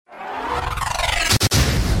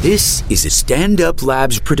This is a Stand Up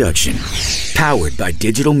Labs production, powered by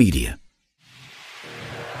digital media.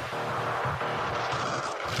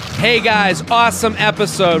 Hey guys, awesome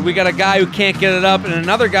episode. We got a guy who can't get it up and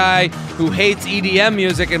another guy who hates EDM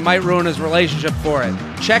music and might ruin his relationship for it.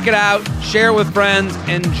 Check it out, share it with friends,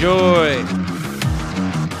 enjoy.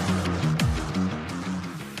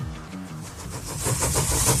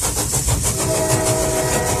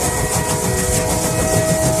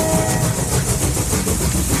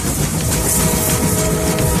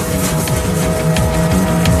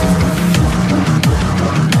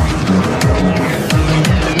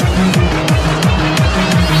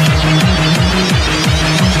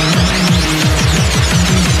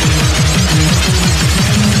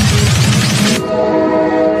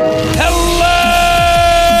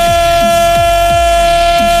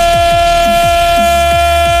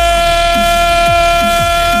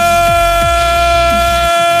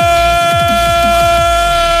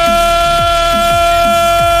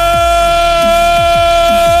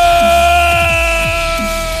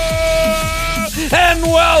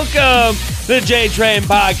 The J-Train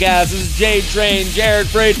Podcast. This is J-Train, Jared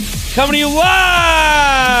Freid, coming to you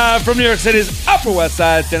live from New York City's Upper West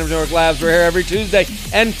Side, Stand Up New York Labs. We're here every Tuesday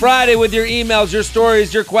and Friday with your emails, your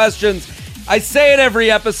stories, your questions. I say it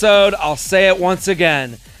every episode. I'll say it once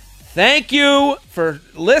again. Thank you for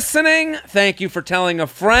listening. Thank you for telling a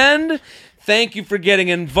friend. Thank you for getting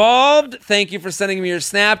involved. Thank you for sending me your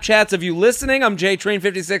Snapchats of you listening. I'm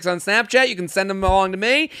JTrain56 on Snapchat. You can send them along to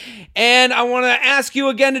me. And I want to ask you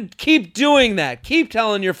again to keep doing that. Keep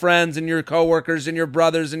telling your friends and your coworkers and your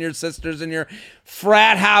brothers and your sisters and your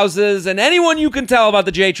frat houses and anyone you can tell about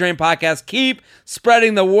the J-Train Podcast. Keep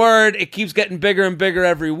spreading the word. It keeps getting bigger and bigger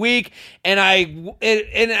every week. And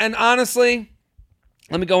honestly,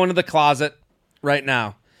 let me go into the closet right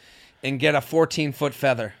now and get a 14-foot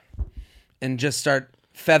feather and just start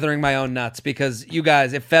feathering my own nuts, because you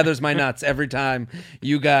guys, it feathers my nuts every time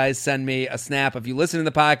you guys send me a snap of you listening to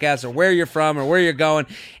the podcast or where you're from or where you're going.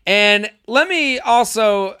 And let me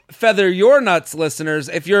also feather your nuts, listeners.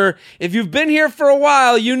 If you've been here for a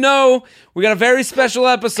while, you know we got a very special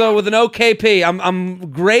episode with an OKP. I'm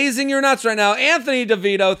grazing your nuts right now. Anthony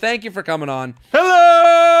DeVito, thank you for coming on. Hello!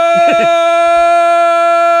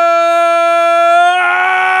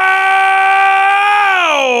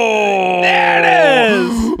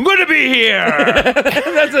 Good to be here.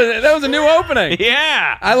 That was a new opening.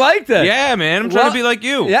 Yeah. I liked it. Yeah, man. I'm trying to be like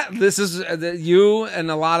you. Yeah, this is you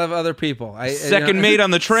and a lot of other people. Second mate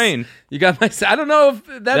on the train. You got my... I don't know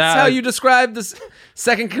if that's how you describe this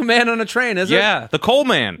second command on a train, is it? Yeah, the coal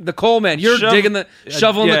man. The coal man. You're shoveling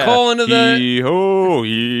the coal into the...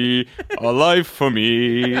 Hee-ho-hee, a life for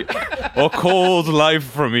me, a cold life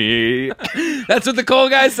for me. That's what the coal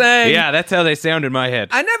guy's saying. Yeah, that's how they sound in my head.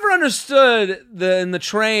 I never understood in the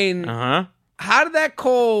train, how did that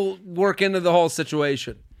coal work into the whole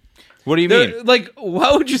situation? What do you mean?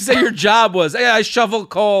 What would you say your job was? Hey, I shovel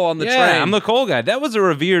coal on the train. Yeah, I'm the coal guy. That was a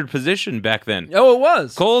revered position back then. Oh, it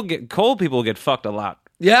was. Coal people get fucked a lot.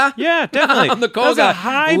 Yeah? Yeah, definitely. I'm the coal guy. A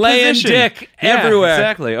high laying position. Dick everywhere.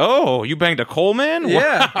 Exactly. Oh, you banged a coal man?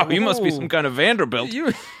 Yeah. Wow, you must be some kind of Vanderbilt.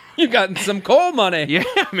 You got some coal money. Yeah,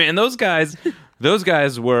 man, those guys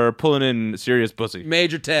were pulling in serious pussy.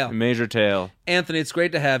 Major tail. Anthony, it's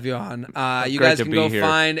great to have you on. You guys can go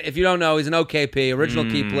find, if you don't know, he's an OKP, original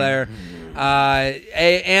key player.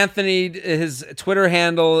 Anthony, his Twitter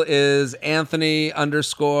handle is Anthony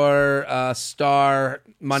 _ star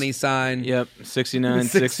money sign. Yep,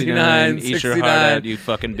 6969. Eat your heart out, you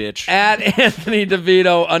fucking bitch. At Anthony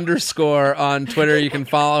DeVito _ on Twitter. You can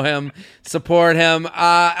follow him, support him.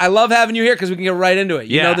 I love having you here because we can get right into it.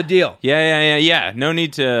 You know the deal. Yeah. No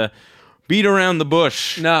need to beat around the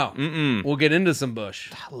bush. No. We'll get into some bush.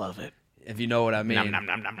 I love it. If you know what I mean. Nom, nom,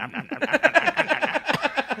 nom, nom, nom, nom, nom.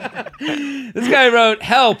 This guy wrote,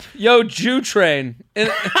 "Help, yo, Jew train." In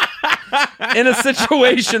a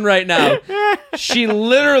situation right now. She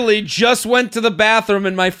literally just went to the bathroom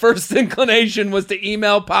and my first inclination was to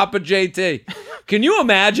email Papa JT. Can you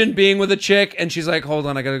imagine being with a chick and she's like, hold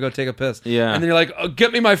on, I gotta go take a piss. Yeah. And then you're like, oh,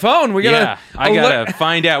 get me my phone. I gotta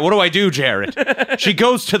find out. What do I do, Jared? She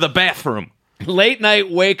goes to the bathroom. Late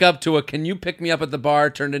night wake up to a can you pick me up at the bar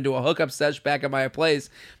turned into a hookup sesh back at my place.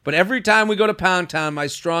 But every time we go to Pound Town, my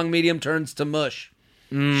strong medium turns to mush.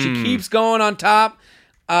 She keeps going on top.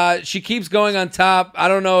 She keeps going on top. I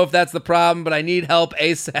don't know if that's the problem, but I need help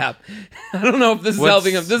ASAP. I don't know if this is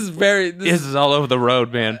helping him. This is all over the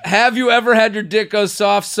road, man. Have you ever had your dick go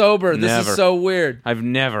soft sober? This Never. is so weird. I've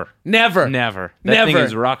never. Never. That thing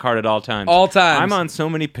is rock hard at all times. All times. I'm on so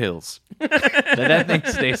many pills. that thing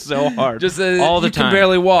stays so hard. Just all the you time. Can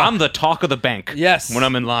barely walk. I'm the talk of the bank. Yes. When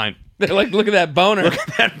I'm in line. Like, look at that boner. Look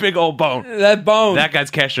at that big old bone. That bone. That guy's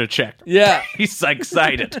cashing a check. Yeah. He's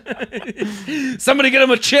excited. Somebody get him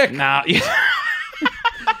a chick. Now,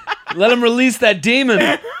 Let him release that demon.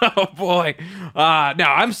 oh boy. No,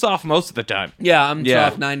 I'm soft most of the time. Yeah, I'm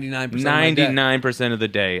soft 99%. 99% of the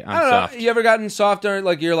day, I'm I don't soft. know. You ever gotten softer?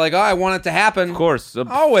 Like you're like, oh, I want it to happen. Of course.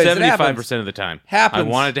 Always. 75% of the time. Happens. I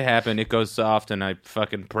want it to happen. It goes soft, and I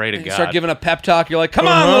fucking pray to You God. start giving a pep talk. You're like, come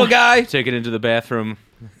on, little guy. Take it into the bathroom.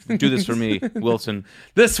 Do this for me, Wilson.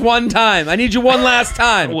 This one time. I need you one last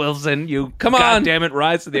time. Wilson, you Come on. goddamn it,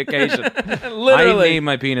 rise to the occasion. Literally. I named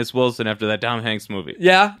my penis Wilson after that Tom Hanks movie.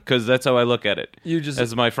 Yeah? Because that's how I look at it. You just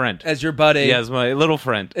as my friend. as your buddy. Yeah, as my little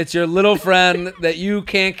friend. It's your little friend that you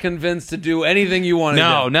can't convince to do anything you want to do.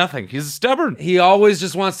 No, nothing. He's stubborn. He always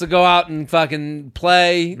just wants to go out and fucking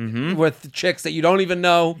play with chicks that you don't even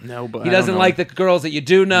know. No, but he I don't doesn't know. like the girls that you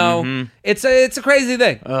do know. It's a crazy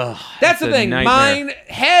thing. Ugh, That's the a thing. nightmare. Mine,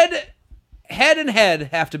 head and head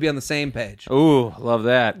have to be on the same page. Ooh, love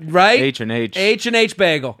that. Right? H&H. H&H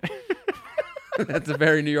Bagel. That's a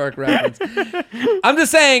very New York reference. I'm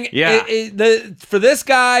just saying, Yeah. for this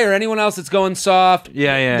guy or anyone else that's going soft,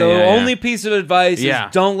 the only piece of advice is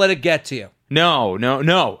don't let it get to you. No.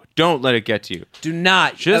 Don't let it get to you. Do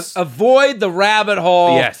not. Just avoid the rabbit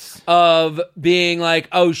hole Yes. of being like,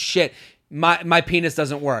 oh shit, my penis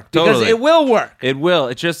doesn't work. Because Totally. it will work. It will.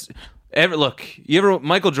 It just...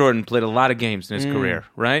 Michael Jordan played a lot of games in his career,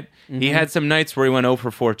 right? He had some nights where he went 0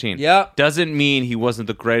 for 14. Yep. Doesn't mean he wasn't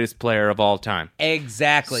the greatest player of all time.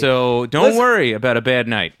 Exactly. So don't worry about a bad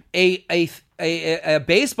night. A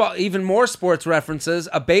baseball, even more sports references,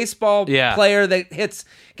 a baseball player that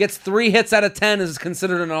gets 3 hits out of 10 is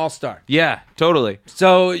considered an all-star. Yeah, totally.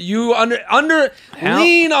 So you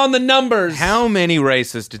lean on the numbers. How many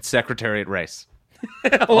races did Secretariat race?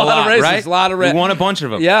 a lot of races, right? A lot of races. He won a bunch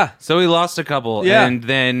of them. Yeah. So he lost a couple. Yeah. And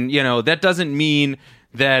then, that doesn't mean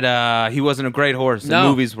that he wasn't a great horse and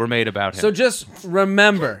movies were made about him. So just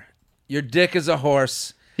remember, your dick is a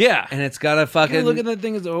horse. Yeah. And it's got to fucking... Look at that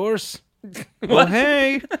thing as a horse. Well,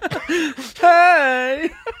 hey.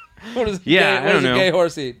 Hey. What does I don't know. a gay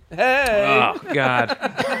horse eat? Hey. Oh, God.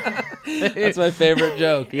 That's my favorite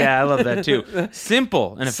joke. Yeah, I love that too.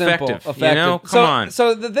 Simple and effective. Effective. Come on.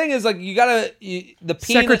 So the thing is, like, you gotta the penis.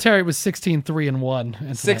 Secretary was 16-3-1.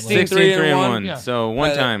 16-3-1. Yeah. So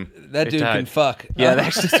one time that dude tied. can fuck. Yeah,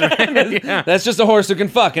 that's right. Yeah. That's just a horse who can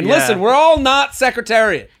fuck. And listen, we're all not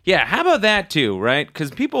Secretariat. Yeah, how about that too, right?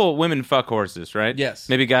 Because women fuck horses, right? Yes.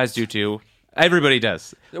 Maybe guys do too. Everybody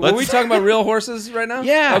does. Were we talking about real horses right now?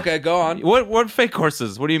 Yeah. Okay, go on. What fake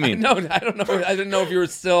horses? What do you mean? No, I don't know. I didn't know if you were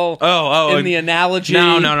still in the analogy.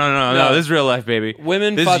 No. This is real life, baby.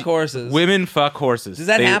 Women fuck horses. Women fuck horses. Does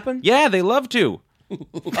that happen? Yeah, they love to.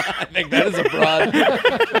 I think that is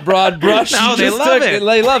a broad brush. No, they love it.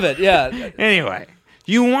 They love it, yeah. Anyway.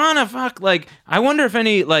 You want to fuck, I wonder if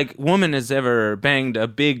any, woman has ever banged a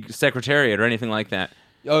big Secretariat or anything like that.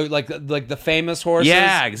 Oh, like the famous horses?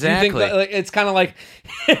 Yeah, exactly. Do you think it's kind of like...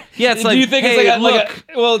 Yeah, it's do like, you think hey,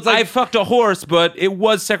 it's like I fucked a horse, but it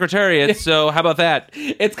was Secretariat, so how about that?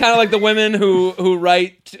 It's kind of like the women who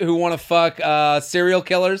want to fuck serial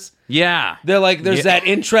killers. Yeah. They're like, there's that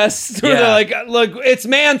interest. Where they're like, look, it's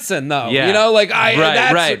Manson, though. Yeah. You know,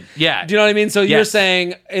 Right. Yeah. Do you know what I mean? So you're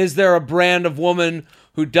saying, is there a brand of woman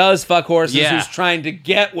who does fuck horses who's trying to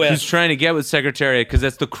get with... Who's trying to get with Secretariat because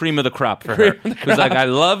that's the cream of the crop for her. Who's like, I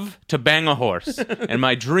love to bang a horse, and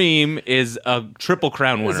my dream is a Triple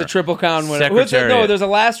Crown winner. It's a Triple Crown winner. Secretariat. There's a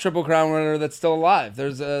last Triple Crown winner that's still alive.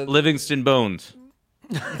 There's a... Livingston Bones.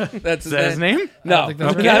 That's Is that his name? No. I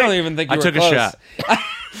don't even think you I were took close. a shot.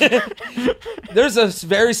 There's a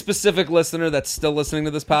very specific listener that's still listening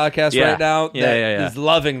to this podcast right now that is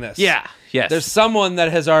loving this. Yeah. Yes. There's someone that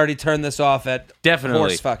has already turned this off at Definitely.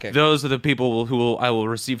 horse fucking. Those are the people who I will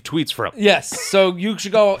receive tweets from. Yes. So you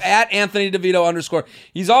should go at Anthony DeVito _.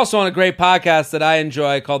 He's also on a great podcast that I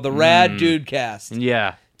enjoy called the Rad Dude Cast.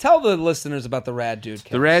 Yeah. Tell the listeners about the Rad Dude Cast.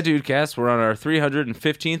 The Rad Dude Cast. We're on our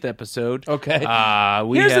 315th episode. Okay.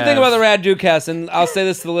 Here's the thing about the Rad Dude Cast, and I'll say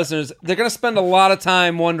this to the listeners: they're going to spend a lot of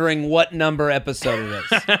time wondering what number episode it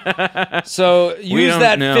is. So use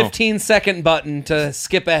that 15-second button to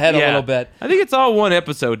skip ahead a little bit. I think it's all one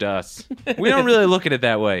episode to us. We don't really look at it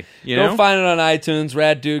that way. Go find it on iTunes.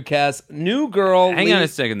 Rad Dude Cast. New girl. Hang on a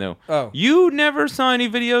second though. Oh. You never saw any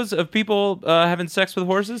videos of people having sex with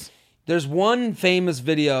horses? There's one famous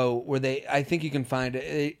video where I think you can find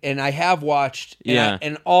it, and I have watched,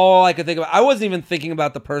 and all I could think about, I wasn't even thinking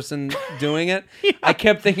about the person doing it. I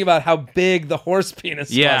kept thinking about how big the horse penis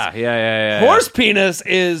was. Yeah. Horse penis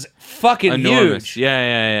is fucking enormous. huge.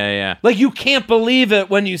 Yeah. Like, you can't believe it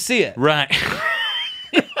when you see it. Right.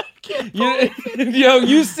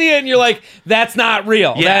 You see it and you're like, that's not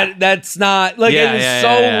real. Yeah. That's not, like, it is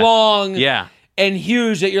so long. Yeah. And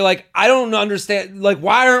huge that you're like, I don't understand. Like,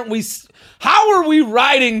 why aren't we? How are we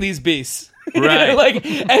riding these beasts? Right. Like,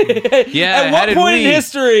 at what point in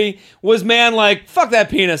history was man like, fuck that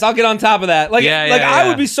penis? I'll get on top of that. Like, I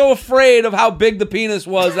would be so afraid of how big the penis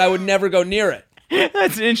was that I would never go near it.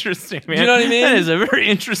 That's interesting, man. Do you know what I mean? That is a very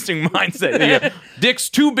interesting mindset. Dick's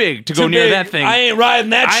too big to go near that thing. I ain't riding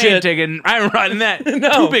that shit. I ain't riding that.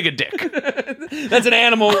 No. Too big a dick. That's an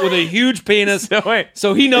animal with a huge penis. So,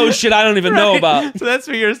 so he knows shit I don't even know about. So that's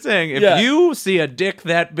what you're saying. If you see a dick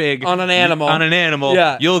that big on an animal,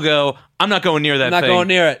 you'll go, I'm not going near that thing. I'm not going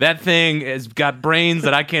near it. That thing has got brains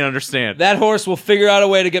that I can't understand. That horse will figure out a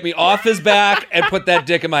way to get me off his back and put that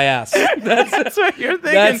dick in my ass. That's what you're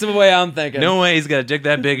thinking. That's the way I'm thinking. No way he's got a dick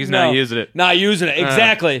that big. He's not using it. Not using it.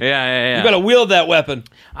 Exactly. Yeah. You got to wield that weapon.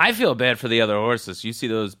 I feel bad for the other horses. You see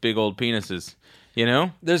those big old penises, you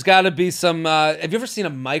know? There's got to be some... have you ever seen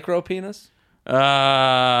a micro penis?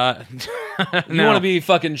 No. You want to be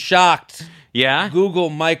fucking shocked. Yeah?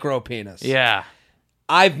 Google micro penis. Yeah.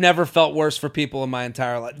 I've never felt worse for people in my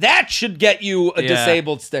entire life. That should get you a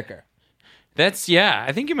disabled sticker.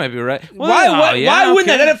 I think you might be right. Well, why wouldn't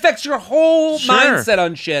that? That affects your whole mindset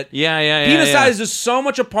on shit. Yeah. Penis size is so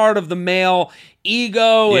much a part of the male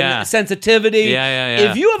ego and sensitivity.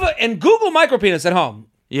 Yeah. If you have and Google micropenis at home.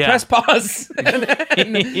 Yeah. Press pause.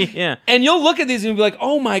 And you'll look at these and you'll be like,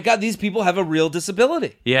 oh my God, these people have a real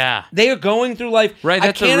disability. Yeah. They are going through life. Right,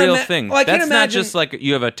 that's a real thing. Well, that's not just like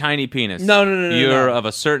you have a tiny penis. No. You're of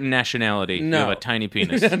a certain nationality. No. You have a tiny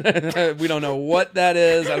penis. We don't know what that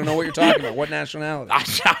is. I don't know what you're talking about. What nationality?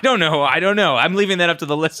 I don't know. I'm leaving that up to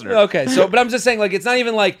the listener. Okay, but I'm just saying, like, it's not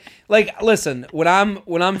even like listen, when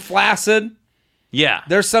I'm flaccid, yeah,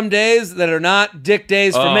 there's some days that are not dick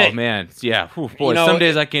days for me. Oh man, yeah. Ooh, boy, some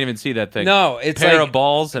days I can't even see that thing. No, it's pair like, of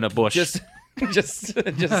balls and a bush. Just I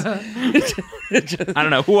don't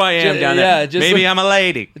know who I am down there. Maybe I'm a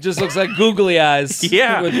lady. It just looks like googly eyes.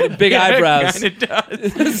 Yeah, with big eyebrows. It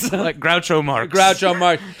does. Like Groucho Marx.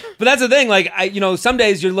 But that's the thing. Like, some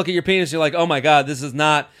days you look at your penis, you're like, oh my God, this is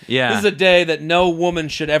not. Yeah. This is a day that no woman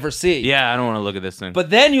should ever see. Yeah, I don't want to look at this thing. But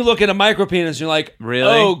then you look at a micro penis, and you're like,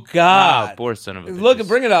 really? Oh God, poor son of a bitch.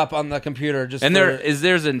 Bring it up on the computer.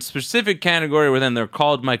 There's a specific category where then they're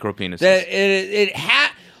called micro penises.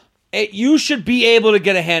 You should be able to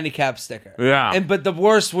get a handicap sticker. Yeah. But the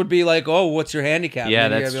worst would be like, oh, what's your handicap? Yeah,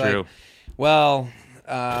 that's true. Like, well,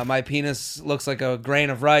 my penis looks like a grain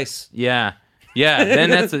of rice. Yeah.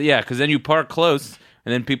 Then because then you park close,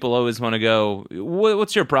 and then people always want to go,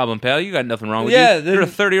 what's your problem, pal? You got nothing wrong with you. You're a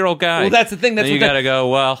 30-year-old guy. Well, that's the thing. Then you got to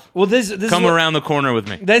go, this come around the corner with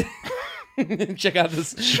me. Check out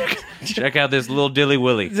this. Check out this little dilly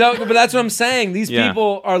willy. But that's what I'm saying. These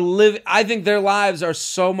people are I think their lives are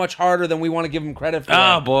so much harder than we want to give them credit for.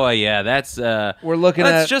 Oh boy, yeah. That's we're looking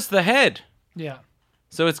that's just the head. Yeah.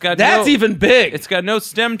 So it's got even big. It's got no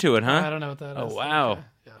stem to it, huh? I don't know what that is. Oh wow. Okay.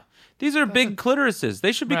 Yeah. These are big clitorises.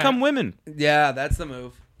 They should become women. Yeah, that's the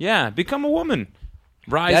move. Yeah, become a woman.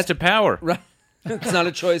 Rise to power. Right. It's not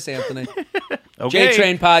a choice, Anthony. Okay.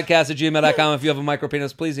 JTrainPodcast@gmail.com. If you have a micro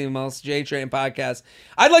penis, please email us. JTrainPodcast.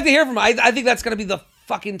 I'd like to hear from him. I think that's going to be the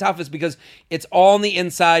fucking toughest because it's all on the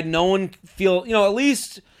inside. No one feel, at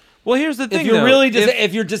least. Well, here's the thing. If you're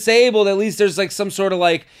if you're disabled, at least there's like some sort of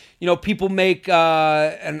like, people make,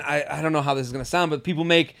 and I don't know how this is going to sound, but people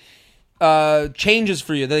make changes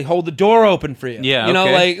for you. They hold the door open for you. Yeah,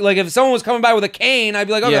 like if someone was coming by with a cane, I'd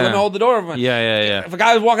be like, okay, let me hold the door open. Yeah. If a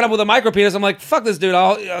guy was walking up with a micro penis, I'm like, fuck this dude.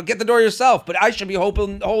 I'll get the door yourself. But I should be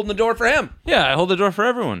holding the door for him. Yeah, I hold the door for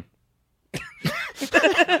everyone.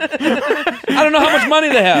 I don't know how much money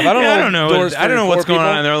they have. I don't know. I don't know what's going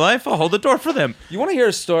on in their life. I'll hold the door for them. You want to hear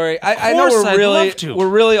a story? I know we're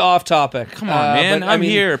really off topic. Come on, man. I'm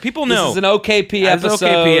here. People know. This is an OKP episode.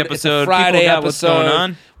 OKP episode. It's a Friday People got episode. what's going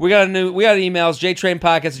on. We got emails,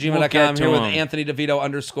 jtrainpodcast@gmail.com. We'll get to here with them. Anthony DeVito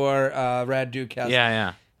 _ Rad Dukes.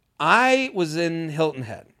 Yeah. I was in Hilton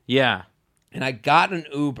Head. Yeah. And I got an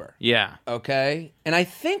Uber. Yeah. Okay? And I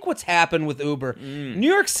think what's happened with Uber,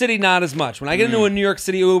 New York City, not as much. When I get into a New York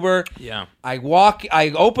City Uber,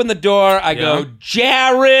 I open the door, I go,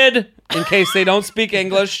 Jared, in case they don't speak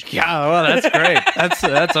English. Yeah, well, that's great.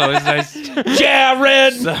 That's always nice.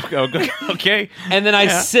 Jared! Okay. And then I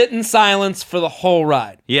sit in silence for the whole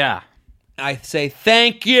ride. Yeah. I say,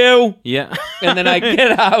 thank you. Yeah. And then I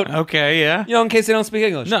get out. Okay, yeah. In case they don't speak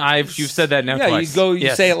English. No, you've said that now twice. You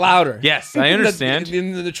say it louder. Yes, I understand.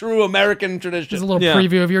 In the true American tradition. This is a little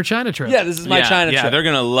preview of your China trip. Yeah, this is my China trip. Yeah, they're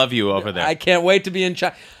going to love you over there. I can't wait to be in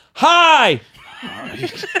China. Hi!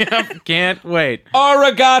 Can't wait.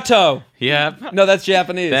 Arigato. Yep. No, that's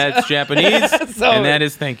Japanese. That's Japanese, and that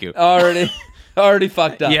is thank you. Already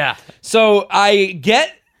fucked up. Yeah. So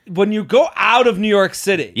when you go out of New York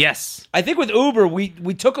City. Yes. I think with Uber,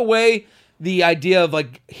 we took away the idea of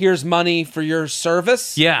here's money for your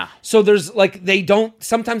service. Yeah. So there's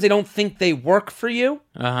sometimes they don't think they work for you.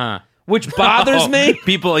 Uh-huh. Which bothers me.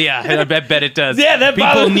 People, I bet it does. Yeah, that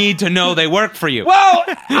people need to know they work for you. Well,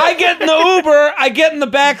 I get in the Uber, I get in the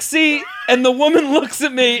back seat, and the woman looks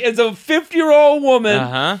at me as a 50-year-old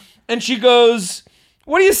woman, and she goes,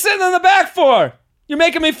 "What are you sitting in the back for? You're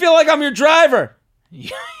making me feel like I'm your driver."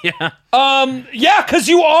 Yeah. Yeah, because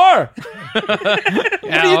you are. What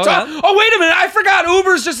are you talking? Oh, wait a minute. I forgot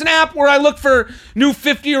Uber's just an app where I look for new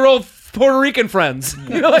 50-year-old Puerto Rican friends.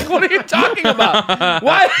 What are you talking about?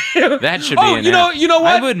 Why? That should be an app. You know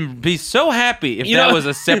what? I would be so happy if that was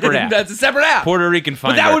a separate app. That's a separate app. Puerto Rican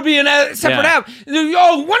Finder. But that would be a separate app.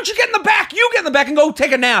 Oh, once you get in the back, you get in the back and go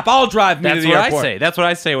take a nap. I'll drive me to the airport. That's what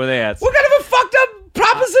I say when they ask. What kind of a fucked up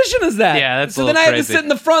proposition is that? Yeah, that's so a then little I had to crazy. sit in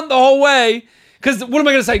the front the whole way. Because what am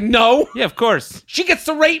I going to say? No. Yeah, of course. She gets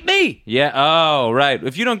to rate me. Yeah. Oh, right.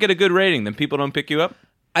 If you don't get a good rating, then people don't pick you up?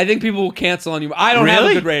 I think people will cancel on you. I don't have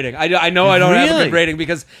a good rating. I know I don't have a good rating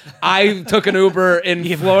because I took an Uber in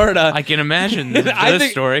Florida. I can imagine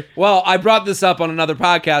this story. Well, I brought this up on another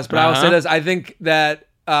podcast, but I will say this. I think that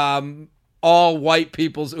all white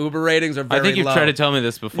people's Uber ratings are very low. I think you've tried to tell me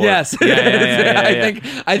this before. Yes. Yeah.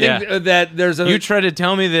 I think that there's a... You tried to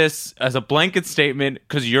tell me this as a blanket statement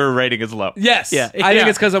because your rating is low. Yes. Yeah. I think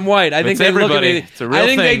it's because I'm white. I think they look at me. It's a real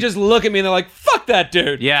thing. They just look at me and they're like, fuck that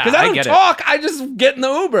dude. Yeah, Because I don't get talk. I just get in the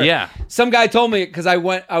Uber. Yeah. Some guy told me, because I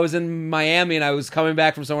was in Miami and I was coming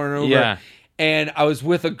back from somewhere in an Uber. Yeah. And I was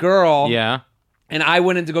with a girl. Yeah. And I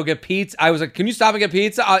went in to go get pizza. I was like, can you stop and get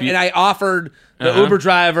pizza? And I offered the Uber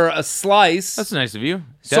driver a slice. That's nice of you.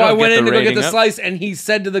 So I went in to go get the slice, and he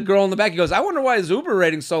said to the girl in the back, he goes, I wonder why his Uber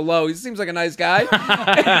rating's so low. He seems like a nice guy. And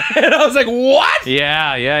I was like, what?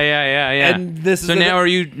 Yeah. And this is so now are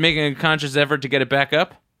you making a conscious effort to get it back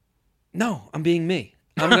up? No, I'm being me.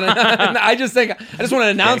 I just want to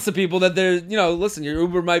announce to people that there's, listen, your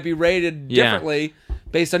Uber might be rated differently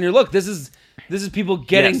based on your look. This is people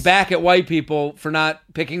getting back at white people for not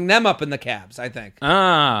picking them up in the cabs, I think.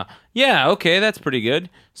 Yeah, okay, that's pretty good.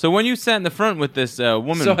 So when you sat in the front with this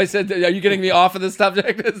woman... So I said, are you getting me off of this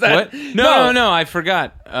subject? Is that... What? No, I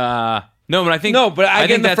forgot. No, but I think... No, but I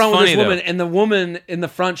get in the front with this woman, though. and the woman in the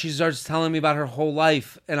front, she starts telling me about her whole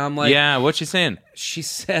life, and I'm like... Yeah, what's she saying? She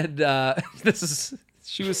said,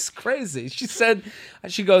 she was crazy.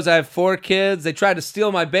 She goes, I have 4 kids. They tried to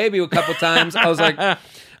steal my baby a couple times. I was like...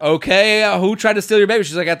 Okay, who tried to steal your baby?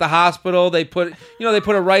 She's like, at the hospital. They put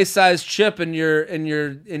a rice-sized chip in your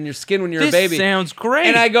skin when you're a baby. This sounds great.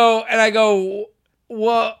 And I go,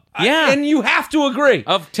 well, yeah. And you have to agree.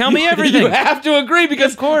 Tell me everything. You have to agree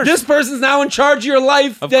because of course. This person's now in charge of your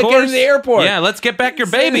life. Of that course. Getting to the airport. Yeah, let's get back your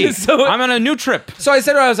baby. So I'm on a new trip. So I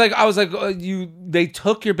said to her, I was like, they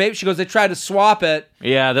took your baby. She goes, they tried to swap it.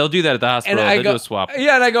 Yeah, they'll do that at the hospital. They do a swap.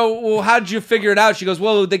 Yeah, and I go, well, how did you figure it out? She goes,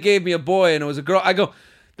 well, they gave me a boy and it was a girl. I go,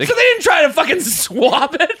 so they didn't try to fucking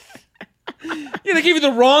swap it? Yeah, they gave you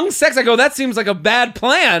the wrong sex. I go, that seems like a bad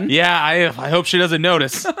plan. Yeah, I hope she doesn't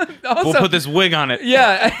notice. We'll put this wig on it.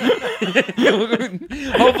 Yeah.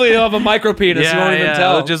 Hopefully you'll have a micro penis. Yeah, you won't even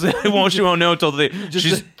tell. She won't know until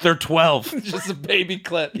they're 12. Just a baby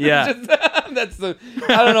clit. Yeah.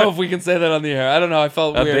 I don't know if we can say that on the air. I don't know. I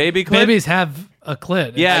felt weird. A baby clit? Babies have a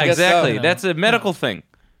clit. Yeah, exactly. So. That's a medical thing.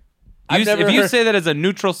 If you say that as a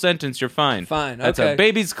neutral sentence, you're fine. Fine, That's okay. a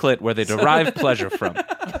baby's clit where they derive pleasure from.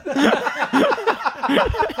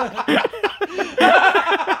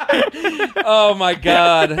 Oh my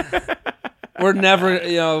God. We're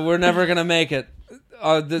never gonna make it.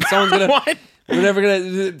 Someone's gonna. What?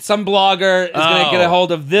 Some blogger is gonna get a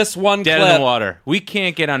hold of this one Dead clip. in the water. We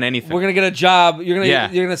can't get on anything. We're gonna get a job. You're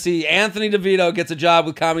gonna see Anthony DeVito gets a job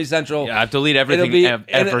with Comedy Central. Yeah, I have to delete everything I've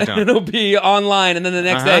ever done. It'll be online, and then the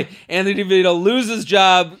next day, Anthony DeVito loses his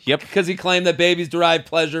job because he claimed that babies derive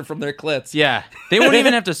pleasure from their clits. Yeah, they won't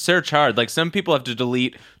even have to search hard. Like some people have to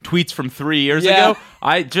delete tweets from 3 years ago.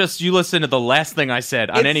 You listen to the last thing I said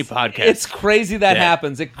on any podcast. It's crazy that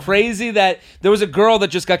happens. It's crazy that there was a girl that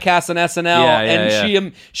just got cast on SNL,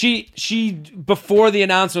 and she before the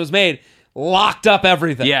announcement was made, locked up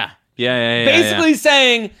everything. Basically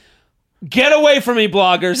saying, get away from me,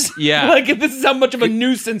 bloggers. Yeah. Like, this is how much of a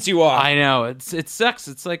nuisance you are. I know. It sucks.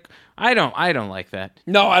 It's like, I don't like that.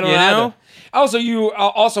 No, I don't either.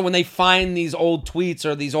 Also, when they find these old tweets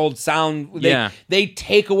or these old sound, they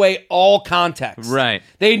take away all context. Right.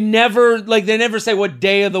 They never say what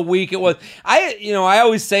day of the week it was. I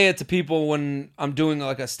always say it to people when I'm doing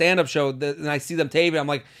like a stand-up show and I see them taping. I'm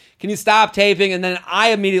like, can you stop taping? And then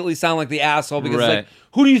I immediately sound like the asshole because it's like,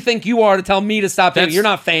 who do you think you are to tell me to stop taping? You're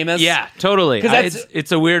not famous. Yeah, totally.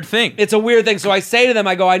 It's a weird thing. It's a weird thing. So I say to them,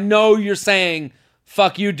 I go, I know you're saying,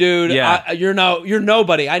 fuck you, dude. Yeah. You're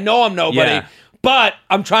nobody. I know I'm nobody, but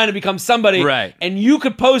I'm trying to become somebody. Right. And you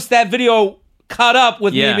could post that video cut up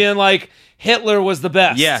with me being like, Hitler was the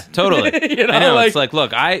best. Yeah, totally. I know. It's like,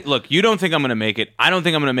 look, you don't think I'm going to make it. I don't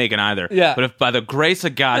think I'm going to make it either. Yeah. But if by the grace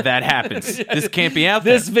of God that happens, this can't be out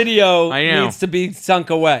there. This video needs to be sunk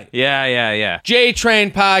away. Yeah.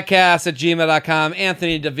 JTrain Podcast at gmail.com.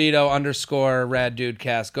 Anthony DeVito _ Rad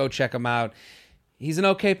Dudecast. Go check him out. He's an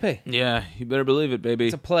OKP. Yeah, you better believe it, baby.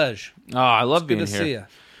 It's a pleasure. Oh, I love being here. Good to see you.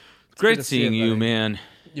 Great seeing you, man.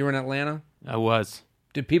 You were in Atlanta? I was.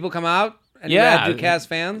 Did people come out? Any Rad Dudecast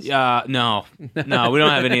fans? No, we don't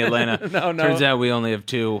have any Atlanta. No. Turns out we only have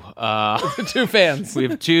two. 2 fans. We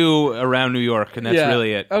have 2 around New York, and that's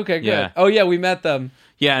really it. Okay, good. Yeah. Oh, yeah, we met them.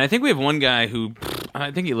 Yeah, and I think we have one guy who,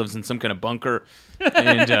 I think he lives in some kind of bunker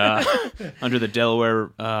and under the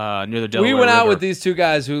Delaware, near the Delaware We went out River. with these 2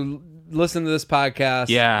 guys who listened to this podcast.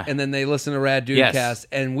 Yeah. And then they listened to Rad Dudecast,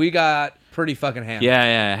 and we got pretty fucking hammered. Yeah,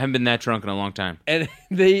 I haven't been that drunk in a long time. And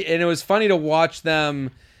it was funny to watch them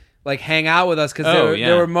like hang out with us because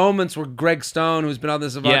there were moments where Greg Stone, who's been on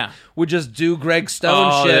this event, would just do Greg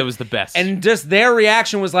Stone shit. That was the best. And just their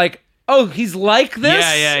reaction was like, oh, he's like this?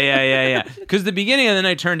 Yeah. Because the beginning of the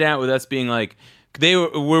night turned out with us being like, we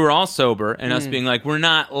were all sober and us being like, we're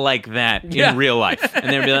not like that in real life.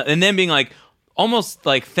 And then being like, almost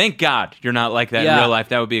like, thank God you're not like that in real life.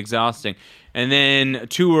 That would be exhausting. And then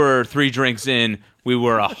 2 or 3 drinks in, we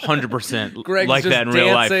were 100% like that in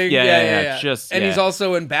real life. Yeah. He's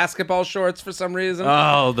also in basketball shorts for some reason.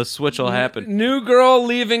 Oh, the switch will happen. New girl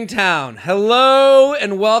leaving town. Hello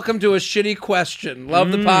and welcome to A Shitty Question.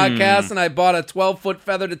 Love the podcast, and I bought a 12-foot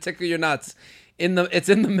feather to tickle your nuts. It's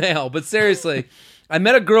in the mail. But seriously, I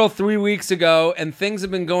met a girl 3 weeks ago, and things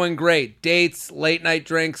have been going great. Dates, late night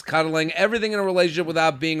drinks, cuddling, everything in a relationship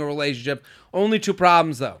without being a relationship. Only 2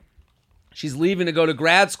 problems, though. She's leaving to go to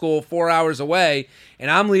grad school 4 hours away, and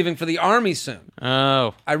I'm leaving for the Army soon.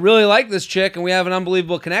 Oh. I really like this chick, and we have an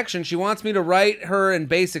unbelievable connection. She wants me to write her in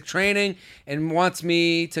basic training and wants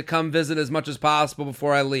me to come visit as much as possible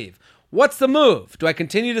before I leave. What's the move? Do I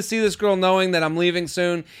continue to see this girl knowing that I'm leaving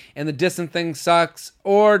soon and the distant thing sucks,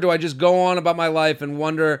 or do I just go on about my life and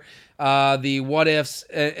wonder the what ifs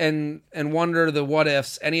and wonder the what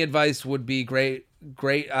ifs? Any advice would be great.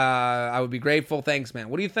 I would be grateful. Thanks, man.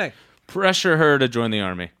 What do you think? Pressure her to join the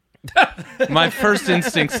Army. My first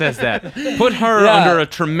instinct says that. Put her under a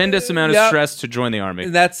tremendous amount of stress to join the Army.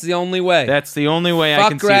 That's the only way. That's the only way I can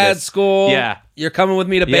see this. Fuck grad school. Yeah. You're coming with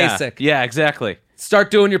me to basic. Yeah, exactly.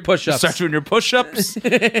 Start doing your push-ups.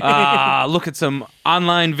 Look at some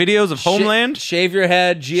online videos of Homeland. Shave your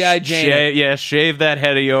head, G.I. Jane. Shave that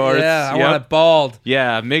head of yours. Yeah, I want it bald.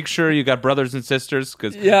 Yeah, make sure you got brothers and sisters,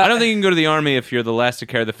 because I don't think you can go to the Army if you're the last to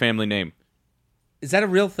carry the family name. Is that a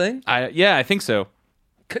real thing? I think so.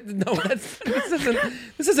 No, this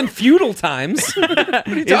isn't feudal times. What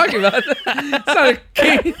are you talking about? It's not a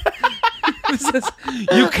king.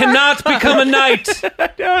 You cannot become a knight. I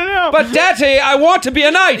don't know. But Daddy, I want to be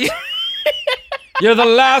a knight. You're the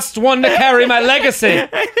last one to carry my legacy.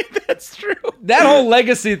 I think that's true. That whole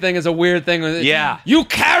legacy thing is a weird thing. Yeah. You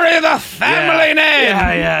carry the family name.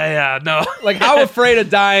 Yeah. No. Like, how afraid of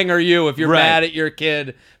dying are you if you're mad at your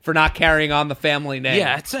kid for not carrying on the family name?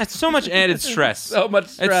 Yeah, it's so much added stress. So much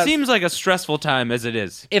stress. It seems like a stressful time as it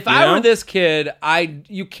is. If I were this kid,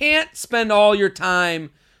 you can't spend all your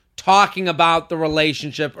time talking about the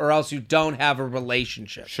relationship, or else you don't have a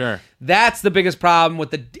relationship. Sure. That's the biggest problem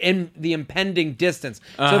with the impending distance.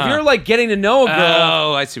 So if you're like getting to know a girl,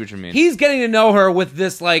 Oh, I see what you mean. he's getting to know her with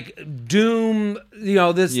this like doom,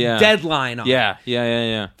 this deadline on.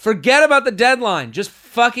 Yeah. Forget about the deadline. Just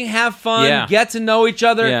fucking have fun, get to know each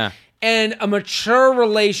other. Yeah. And a mature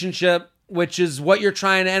relationship, which is what you're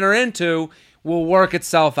trying to enter into, will work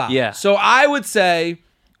itself out. Yeah. So I would say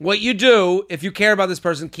what you do, if you care about this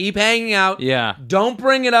person, keep hanging out. Yeah. Don't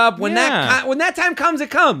bring it up. When that time comes, it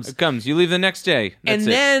comes. It comes. You leave the next day. That's it.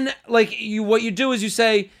 Then like what you do is you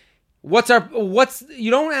say, you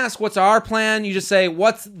don't ask what's our plan, you just say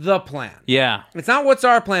what's the plan. Yeah. It's not what's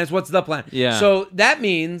our plan, it's what's the plan. Yeah. So that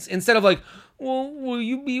means instead of like, well, will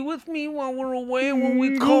you be with me while we're away when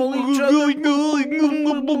we call each other?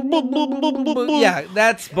 Yeah,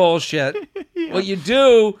 that's bullshit. What you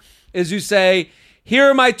do is you say, here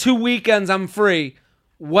are my 2 weekends I'm free.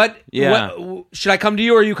 What should I come to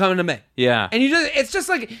you or are you coming to me? Yeah. And it's just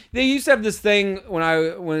like they used to have this thing when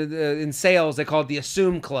in sales they call it the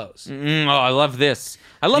assume close. Oh, I love this.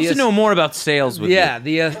 I love to know more about sales with you. Yeah,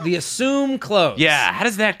 the assume close. Yeah, how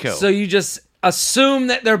does that go? So you just assume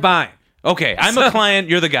that they're buying. Okay, I'm a client,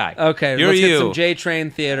 you're the guy. Okay, you're let's you. get some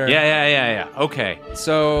J-Train theater. Yeah. Okay.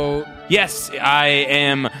 So, yes, I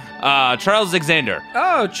am Charles Alexander.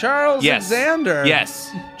 Oh, Charles Alexander.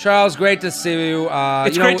 Yes. Charles, great to see you.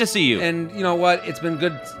 It's great to see you. And you know what? It's been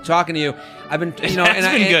good talking to you. I've been, It's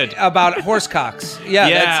been good. About horsecocks.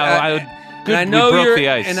 Yeah. Good. I know we broke the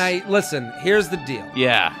ice. And listen. Here's the deal.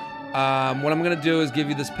 Yeah. What I'm gonna do is give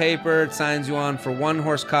you this paper. It signs you on for 1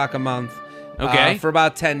 horsecock a month. Okay. For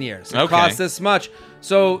about 10 years. It Okay. costs this much.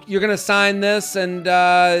 So you're gonna sign this, and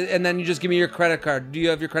then you just give me your credit card. Do you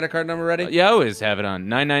have your credit card number ready? Yeah, I always have it on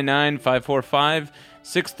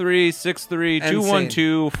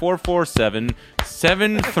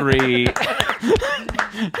 999-545-6363-212-447-73.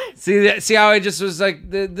 See how I just was like,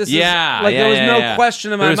 this is Yeah, like yeah, there was yeah, no yeah.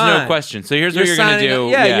 question in my There was mind. no question. So here's what you're gonna signing do.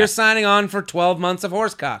 You're signing on for 12 months of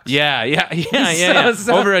horsecocks. Yeah.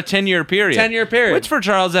 So- Over a 10-year period. 10-year period. Which for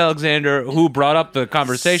Charles Alexander, who brought up the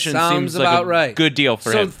conversation, Sounds seems like about a right. good deal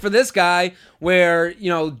for So him. for this guy, where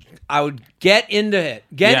I would get into it,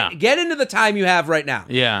 get into the time you have right now.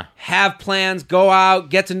 Yeah. Have plans, go out,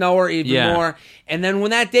 get to know her even more, and then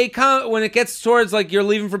when that day comes, when it gets towards like you're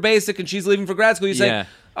leaving for basic and she's leaving for grad school, you say,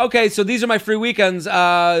 okay, so these are my free weekends.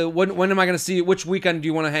 When am I going to see you? Which weekend do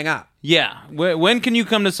you want to hang out? Yeah. When can you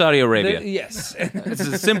come to Saudi Arabia? Yes. It's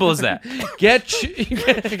as simple as that. Get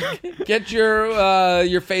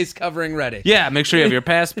your face covering ready. Yeah, make sure you have your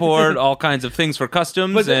passport, all kinds of things for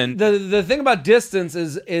customs. But and the thing about distance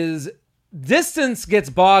is distance gets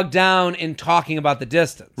bogged down in talking about the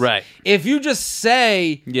distance. Right. If you just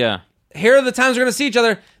say, yeah. here are the times we're going to see each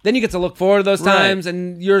other, then you get to look forward to those Right. times,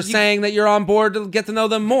 and you're saying that you're on board to get to know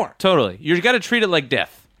them more. Totally. You got to treat it like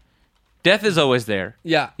death. Death is always there.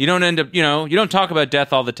 Yeah. You don't end up, you don't talk about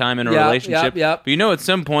death all the time in a relationship. Yep. But at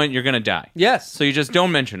some point you're going to die. Yes. So you just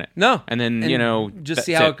don't mention it. No. And then, just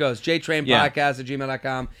see how it goes.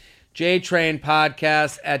 JTrainPodcast@gmail.com.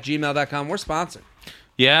 JTrainPodcast@gmail.com. We're sponsored.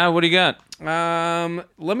 Yeah, what do you got?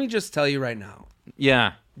 Let me just tell you right now.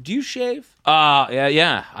 Yeah. Do you shave?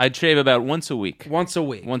 Yeah. I'd shave about once a week. Once a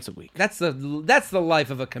week. Once a week. That's the life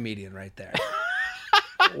of a comedian right there.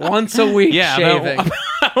 Once a week shaving.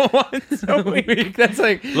 Once a week. That's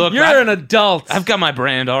like, Look, you're an adult. I've got my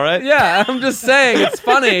brand, all right? Yeah, I'm just saying, it's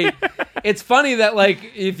funny. It's funny that, like,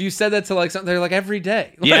 if you said that to, like, something, they're like, every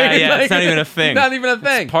day. Yeah, Like, it's not even a thing. Not even a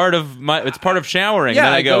thing. It's part of showering. Yeah,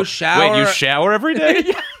 then I go shower. Wait, you shower every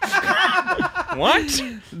day? What?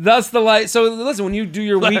 Thus the light. So, listen, when you do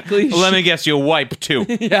your weekly... Let me guess, you wipe too.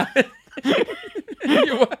 Yeah.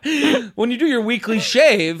 When you do your weekly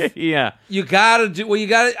shave, Yeah. you gotta do...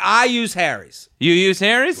 Well, I use Harry's. You use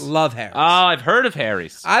Harry's? Love Harry's. Oh, I've heard of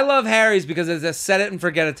Harry's. I love Harry's because it's a set it and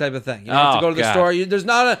forget it type of thing. You don't have to Oh, go to the God. store.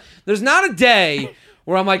 There's not a day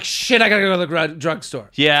where I'm like, shit, I gotta go to the drugstore.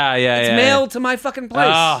 Yeah. It's mailed to my fucking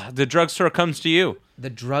place. Oh, the drugstore comes to you. The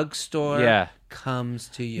drugstore comes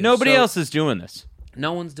to you. Nobody So, else is doing this.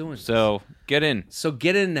 No one's doing this. So get in. So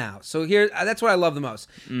get in now. So here, that's what I love the most.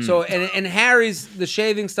 Mm. So and Harry's, the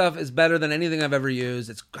shaving stuff is better than anything I've ever used.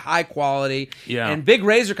 It's high quality. Yeah. And big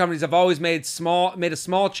razor companies have always made a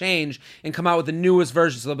small change and come out with the newest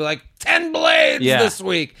version. So they'll be like 10 blades this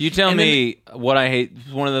week. You tell And then me what I hate.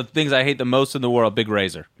 One of the things I hate the most in the world: Big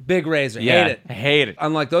Razor. Big razor. Yeah, Hate it. I hate it.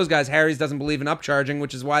 Unlike those guys, Harry's doesn't believe in upcharging,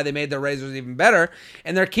 which is why they made their razors even better.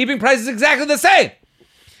 And they're keeping prices exactly the same.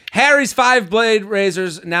 Harry's 5-blade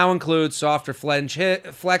razors now include softer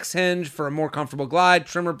flex hinge for a more comfortable glide,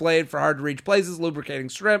 trimmer blade for hard-to-reach places, lubricating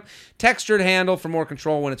strip, textured handle for more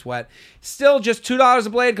control when it's wet. Still just $2 a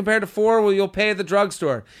blade compared to $4 you'll pay at the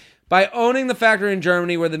drugstore. By owning the factory in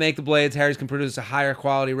Germany where they make the blades, Harry's can produce a higher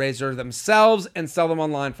quality razor themselves and sell them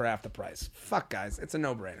online for half the price. Fuck, guys. It's a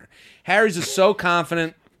no-brainer. Harry's is so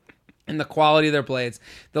confident in the quality of their blades.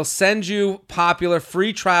 They'll send you popular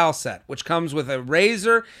free trial set, which comes with a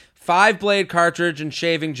razor, 5-blade cartridge, and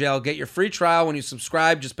shaving gel. Get your free trial when you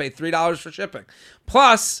subscribe. Just pay $3 for shipping.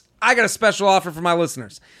 Plus, I got a special offer for my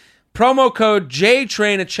listeners. Promo code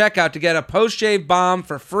JTRAIN at checkout to get a post-shave balm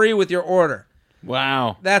for free with your order.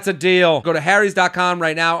 Wow. That's a deal. Go to harrys.com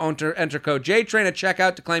right now. Enter code JTRAIN at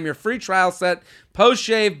checkout to claim your free trial set,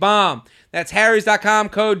 post-shave balm. That's harrys.com,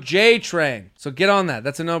 code JTRAIN. So get on that.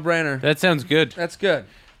 That's a no-brainer. That sounds good. That's good.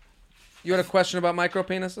 You had a question about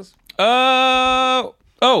micropenises? Oh,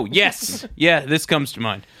 yes. Yeah, this comes to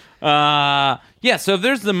mind. Yeah, so if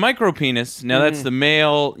there's the micropenis, now that's the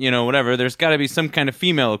male, whatever, there's got to be some kind of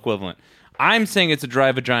female equivalent. I'm saying it's a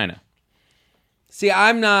dry vagina. See,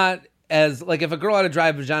 I'm not as, like, if a girl had a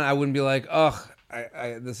dry vagina, I wouldn't be like, ugh,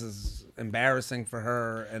 this is embarrassing for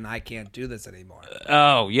her and I can't do this anymore.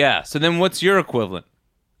 Oh, yeah. So then what's your equivalent?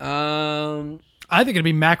 I think it'd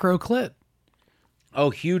be macro clit. Oh,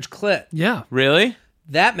 huge clit. Yeah. Really?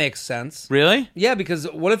 That makes sense. Really? Yeah, because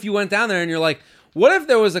what if you went down there and you're like, what if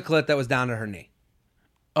there was a clit that was down to her knee?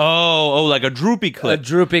 Oh, like a droopy clit. A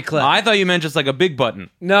droopy clit. I thought you meant just like a big button.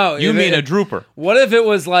 No. You mean a drooper. What if it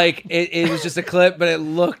was like, it was just a clit, but it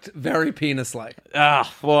looked very penis-like? Oh,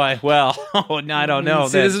 boy. Well, I don't know.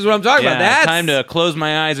 See, this is what I'm talking about. That's time to close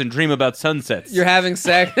my eyes and dream about sunsets. You're having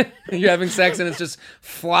sex, and it's just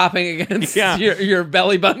flopping against your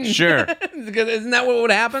belly button. Sure. Isn't that what would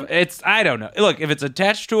happen? I don't know. Look, if it's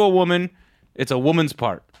attached to a woman, it's a woman's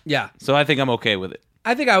part. Yeah. So I think I'm okay with it.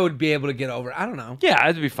 I think I would be able to get over it. I don't know. Yeah,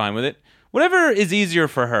 I'd be fine with it. Whatever is easier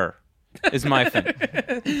for her is my thing.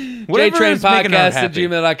 JTrainPodcast at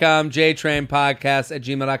gmail.com. JTrainPodcast at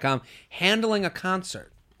gmail.com. Handling a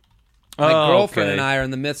concert. My girlfriend and I are in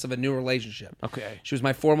the midst of a new relationship. Okay. She was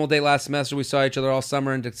my formal date last semester. We saw each other all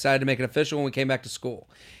summer and decided to make it official when we came back to school.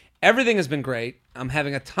 Everything has been great. I'm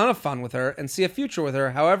having a ton of fun with her and see a future with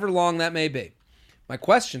her, however long that may be. My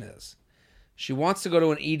question is, she wants to go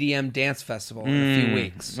to an EDM dance festival in a few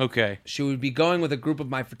weeks. Okay. She would be going with a group of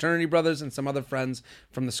my fraternity brothers and some other friends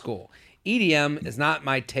from the school. EDM is not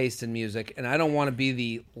my taste in music, and I don't want to be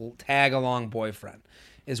the tag-along boyfriend,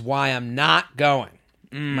 is why I'm not going.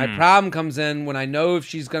 My problem comes in when I know if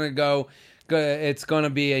she's going to go, it's going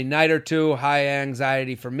to be a night or two, high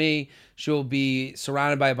anxiety for me. She'll be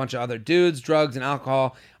surrounded by a bunch of other dudes, drugs, and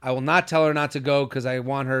alcohol. I will not tell her not to go because I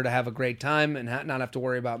want her to have a great time and not have to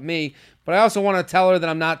worry about me. But I also want to tell her that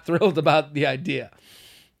I'm not thrilled about the idea.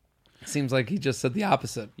 Seems like he just said the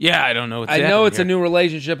opposite. Yeah, I don't know what's I know it's here. a new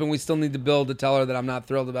relationship and we still need to build to tell her that I'm not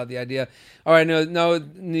thrilled about the idea. All right,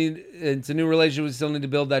 it's a new relationship. We still need to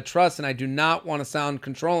build that trust, and I do not want to sound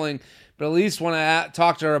controlling, but at least want to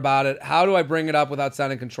talk to her about it. How do I bring it up without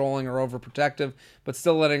sounding controlling or overprotective, but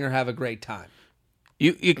still letting her have a great time?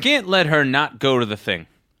 You can't let her not go to the thing,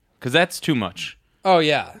 because that's too much. Oh,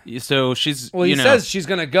 yeah. So she's, Well, he says she's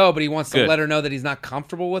going to go, but he wants to Good. let her know that he's not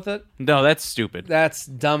comfortable with it. No, that's stupid. That's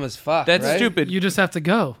dumb as fuck, That's right? stupid. You just have to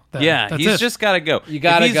go. then. Yeah, That's he's it. just got to go. You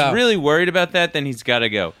gotta if he's go. really worried about that, then he's got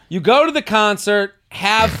to go. You go to the concert,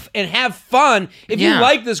 have fun. If you Yeah.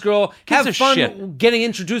 like this girl, Gives a have fun shit. getting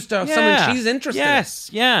introduced to something she's interested in.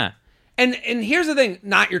 Yes, yeah. And here's the thing,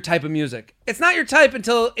 not your type of music. It's not your type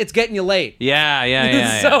until it's getting you laid.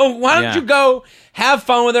 Yeah. So why don't Yeah. you go have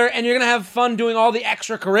fun with her, and you're going to have fun doing all the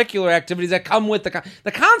extracurricular activities that come with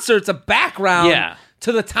the concert's a background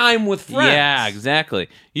to the time with friends. Yeah, exactly.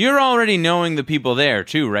 You're already knowing the people there,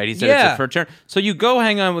 too, right? He said it's a fraternity. So you go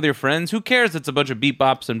hang out with your friends. Who cares? It's a bunch of beep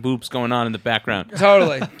bops and boops going on in the background.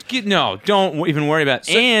 Totally. No, don't even worry about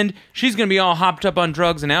it. And she's going to be all hopped up on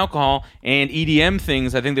drugs and alcohol and EDM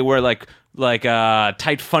things. I think they wear like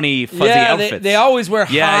tight, funny, fuzzy outfits. They always wear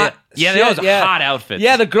hot Yeah, they always have hot outfits.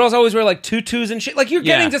 Yeah, the girls always wear like tutus and shit. Like you're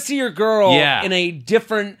getting to see your girl in a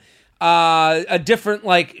different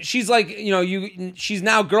like she's like, she's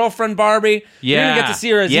now girlfriend Barbie. You're gonna get to see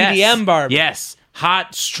her as EDM Barbie. Yes.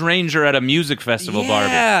 Hot stranger at a music festival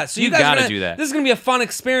Barbie. Yeah, so you guys gotta do that. This is gonna be a fun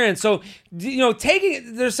experience. So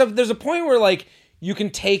taking there's a point where like you can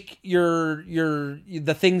take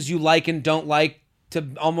the things you like and don't like to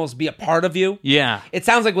almost be a part of you. Yeah. It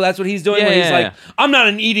sounds like that's what he's doing. Yeah, where he's yeah, like, yeah. I'm not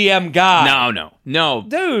an EDM guy. No,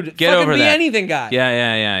 Dude, get fucking over be that. anything guy.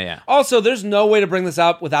 Yeah. Also, there's no way to bring this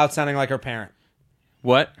up without sounding like her parent.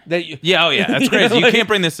 What? That you, Yeah, oh yeah, that's crazy. You like, can't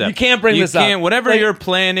bring this up. You can't bring this up. Whatever Like, your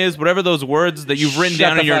plan is, whatever those words that you've written Shut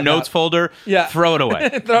down the in your fuck notes up. folder, Yeah. throw it away.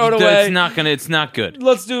 Throw it away. It's not good.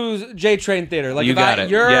 Let's do J Train Theater. Like You if got it.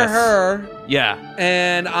 You're Yes. her Yeah,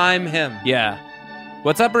 and I'm him. yeah.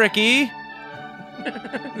 What's up, Ricky?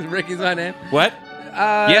 Ricky's my name. What?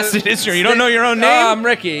 Yes, it is. You don't know your own name? I'm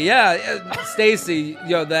Ricky. Yeah, Stacy.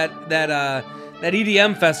 Yo, that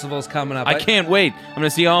EDM festival's coming up. I can't wait. I'm gonna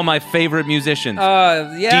see all my favorite musicians.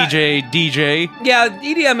 Yeah. DJ. Yeah,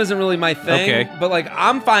 EDM isn't really my thing. Okay. But like,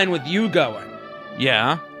 I'm fine with you going.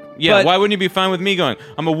 Yeah. But- Why wouldn't you be fine with me going?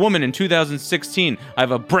 I'm a woman in 2016. I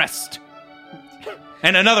have a breast.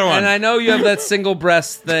 And another one. And I know you have that single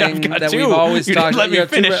breast thing I've got that two. we've always You talked didn't let about. me You have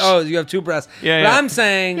finish. you have two breasts. Yeah, but yeah. I'm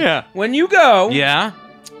saying, Yeah. when you go, Yeah.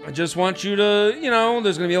 I just want you to, there's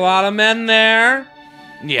going to be a lot of men there.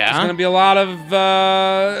 There's going Yeah. to be a lot of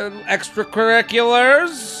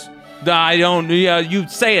extracurriculars. I don't. Yeah. You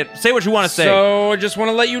say it. Say what you want to say. So I just want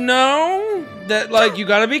to let you know that, like, you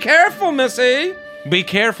got to be careful, Missy. Be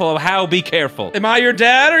careful of how. Be careful. Am I your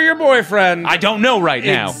dad or your boyfriend? I don't know right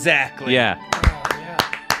now. Exactly. Yeah.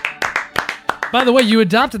 By the way, you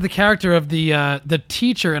adopted the character of the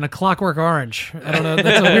teacher in A Clockwork Orange. I don't know.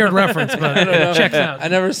 That's a weird reference, but it checks out. I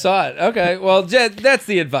never saw it. Okay, well, that's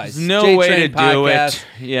the advice. No way to do JTrainPodcast it.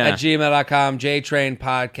 Yeah. At gmail.com,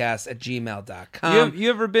 JTrainPodcast at gmail.com. You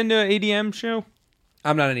ever been to an EDM show?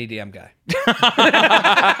 I'm not an EDM guy.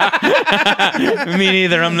 Me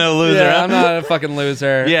neither. I'm no loser. Yeah, huh? I'm not a fucking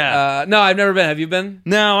loser. Yeah. No, I've never been. Have you been?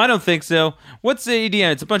 No, I don't think so. What's the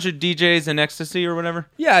EDM? It's a bunch of DJs and ecstasy or whatever.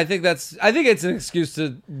 Yeah, I think it's an excuse to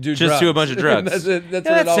do Just drugs. do a bunch of drugs. That's what Yeah, it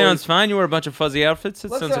that always- sounds fine. You wear a bunch of fuzzy outfits. It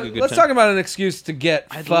Let's sounds like a good let's time. talk about an excuse to get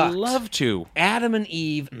I'd fucked. love to.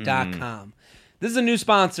 AdamandEve.com. This is a new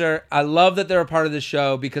sponsor. I love that they're a part of this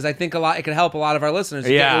show because I think it could help a lot of our listeners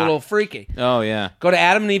get Yeah. a little freaky. Oh yeah. Go to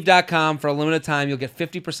AdamandEve.com for a limited time. You'll get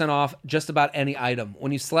 50% off just about any item.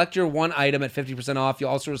 When you select your one item at 50% off, you'll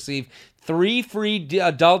also receive 3 free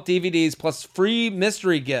adult DVDs plus free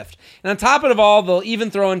mystery gift. And on top of it all, they'll even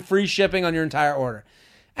throw in free shipping on your entire order.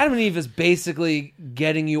 Adam and Eve is basically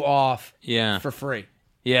getting you off Yeah. for free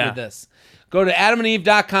Yeah. with this. Go to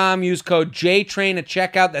AdamandEve.com, use code JTRAIN at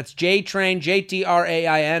checkout. That's JTRAIN,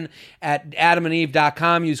 JTRAIN at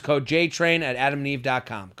AdamandEve.com. Use code JTRAIN at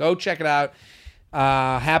AdamandEve.com. Go check it out.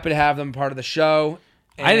 Happy to have them part of the show.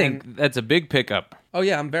 I And- think that's a big pickup. Oh,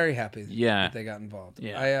 yeah, I'm very happy Yeah. that they got involved.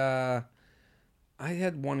 Yeah. I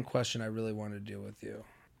had one question I really wanted to do with you.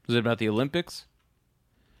 Was it about the Olympics?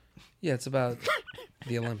 Yeah, it's about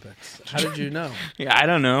the Olympics. How did you know? Yeah, I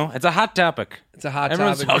don't know. It's a hot topic. It's a hot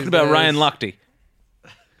Everyone's topic. talking these about days. Ryan Lochte.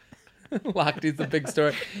 Lochte's the big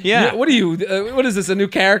story. Yeah. What are you? What is this? A new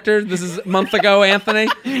character? This is a month ago, Anthony.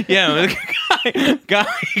 Yeah,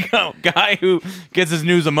 guy who gets his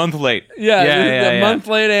news a month late. Yeah, yeah, a month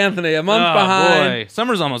late, Anthony. A month Oh, behind. boy.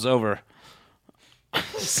 Summer's almost over.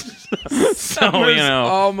 So, Summer's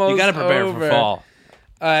almost you got to prepare over. for fall.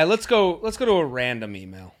 All right, let's go to a random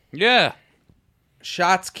email. Yeah.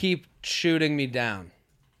 Shots keep shooting me down.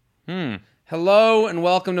 Hello and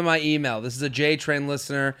welcome to my email. This is a J-Train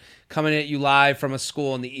listener coming at you live from a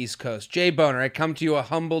school on the East Coast. Jay Boner, I come to you a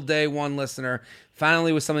humble day one listener,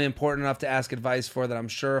 finally with something important enough to ask advice for that I'm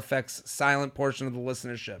sure affects a silent portion of the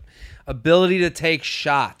listenership. Ability to take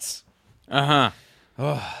shots. Uh-huh.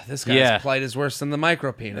 Oh, this guy's Yeah. plight is worse than the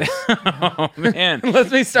micro penis. Oh, man. Let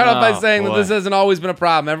me start off by Oh, saying that boy. this hasn't always been a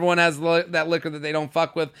problem. Everyone has that liquor that they don't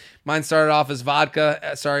fuck with. Mine started off as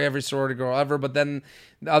vodka. Sorry, every sorority girl ever. But then,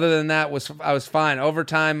 other than that, I was fine. Over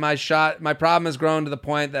time, my problem has grown to the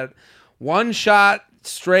point that one shot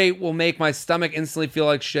straight will make my stomach instantly feel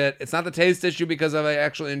like shit. It's not the taste issue because I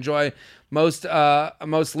actually enjoy most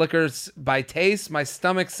liquors by taste. My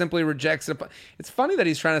stomach simply rejects it. It's funny that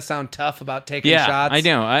he's trying to sound tough about taking Yeah, shots. I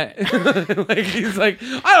know. Like he's like,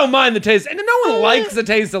 I don't mind the taste, and no one likes the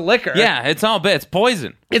taste of liquor. Yeah, it's all bad. It's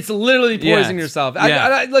poison. It's literally poisoning it's- yourself. yeah.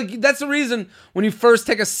 I like that's the reason when you first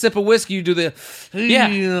take a sip of whiskey, you do the Yeah.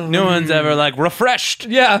 No one's ever like refreshed.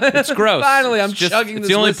 yeah. It's gross. Finally, I'm It's just- chugging It's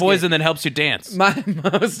this the only whiskey. poison that helps you dance.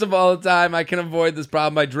 Most of all the time, I can avoid this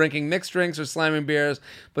problem by drinking mixed drinks or slamming beers.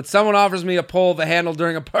 But someone offers me a pull of the handle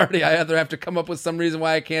during a party, I either have to come up with some reason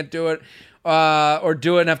why I can't do it, or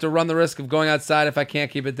do it and have to run the risk of going outside if I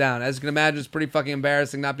can't keep it down. As you can imagine, it's pretty fucking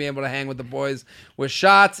embarrassing not being able to hang with the boys with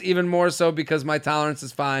shots, even more so because my tolerance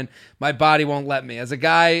is fine. My body won't let me. As a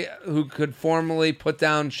guy who could formally put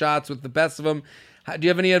down shots with the best of them, Do you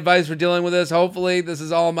have any advice for dealing with this? Hopefully, this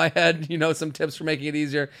is all in my head. Some tips for making it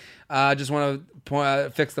easier. Just want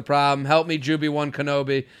to fix the problem. Help me, Juby1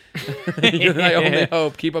 Kenobi. I only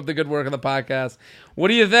hope. Keep up the good work on the podcast. What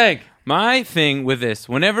do you think? My thing with this,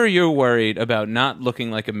 whenever you're worried about not looking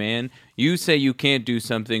like a man, you say you can't do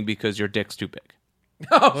something because your dick's too big.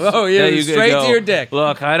 Oh yeah, you straight go, to your dick.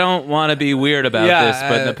 Look, I don't want to be weird about Yeah, this,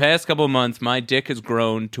 but in the past couple of months, my dick has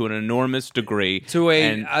grown to an enormous degree. To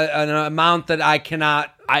an amount that I cannot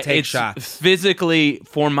take it's shots. Physically,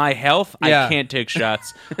 for my health, Yeah. I can't take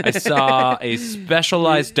shots. I saw a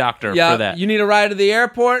specialized doctor for that. You need a ride to the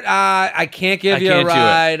airport? I can't give you a can't do it.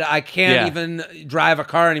 ride. I can't Yeah. even drive a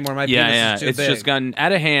car anymore. My penis is too it's big. just gotten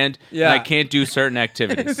out of hand, Yeah. and I can't do certain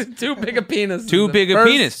activities. Too big a penis. Too is the big a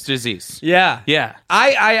first- penis disease. Yeah. Yeah.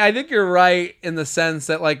 I think you're right in the sense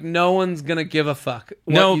that no one's gonna give a fuck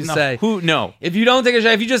what you say. No. If you don't take a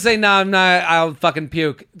shot, if you just say no, I'm not, I'll fucking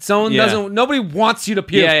puke. Someone Yeah. doesn't. Nobody wants you to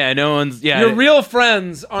puke. Yeah, no one's. Yeah, Your real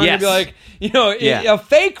friends aren't Yes. gonna be like, Yeah. a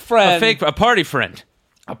fake friend, a party friend.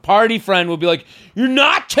 a party friend will be like, "You're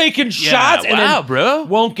not taking shots," and wow, then bro.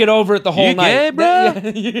 won't get over it the whole You night. gay, bro?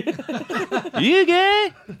 You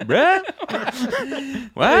gay, bro?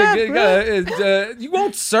 What, bro? You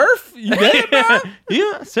won't surf? You gay, bro?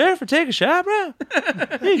 You surf or take a shot, bro?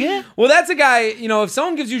 You gay? Well, that's a guy. If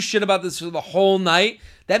someone gives you shit about this for the whole night,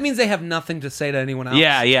 that means they have nothing to say to anyone else.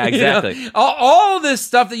 Yeah, exactly. All this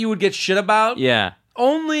stuff that you would get shit about Yeah.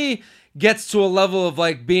 only gets to a level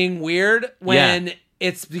of being weird when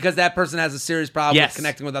it's because that person has a serious problem with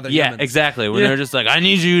connecting with other humans. Yeah, exactly. When they're just like, I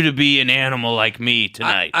need you to be an animal like me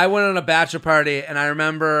tonight. I went on a bachelor party, and I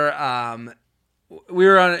remember we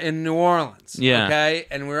were in New Orleans. Yeah. Okay,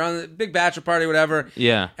 and we were on a big bachelor party, whatever.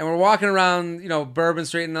 Yeah. And we're walking around, Bourbon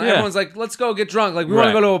Street, and everyone's like, "Let's go get drunk." We want to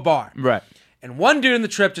Right. go to a bar. Right. And one dude in the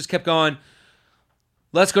trip just kept going,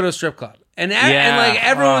 "Let's go to a strip club." And Yeah.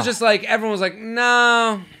 everyone was just everyone was like,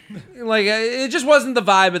 "No." It just wasn't the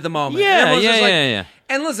vibe at the moment. Yeah, Everyone's just yeah.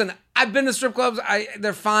 And listen, I've been to strip clubs.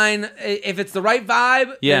 They're fine. If it's the right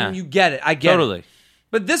vibe, Yeah. then you get it. I get Totally. it.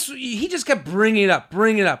 But he just kept bringing it up.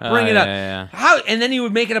 yeah. How? And then he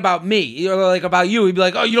would make it about me, or about you. He'd be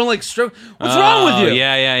like, "Oh, you don't like strip? What's wrong with you?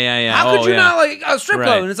 Yeah. How could you yeah. not like a strip club?"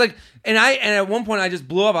 Right. And it's like, and at one point I just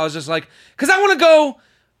blew up. I was just like, because I want to go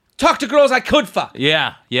talk to girls I could fuck.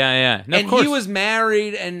 Yeah. No, And of course. he was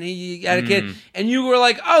married and he had a kid, and you were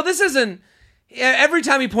like, "Oh, this isn't." Every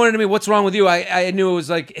time he pointed to me, "What's wrong with you?" I knew it was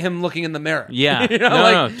him looking in the mirror. Yeah.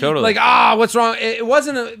 No, totally. What's wrong? It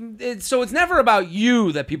wasn't. So it's never about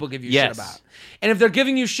you that people give you shit about. And if they're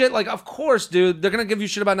giving you shit, of course, dude, they're gonna give you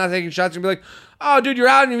shit about not taking shots and be like, "Oh, dude, you're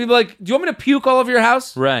out," and you'd be like, "Do you want me to puke all over your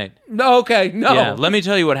house?" Right. No, okay, no. Yeah. Let me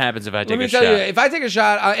tell you what happens if I take Let me a tell shot. you, if I take a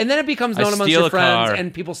shot, and then it becomes known amongst steal your a friends, car.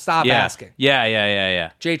 and people stop Yeah. asking. Yeah.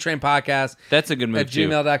 JTrain Podcast That's a good move at too.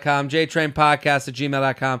 gmail.com. JTrain Podcast at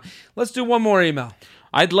gmail.com. Let's do one more email.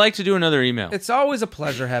 I'd like to do another email. It's always a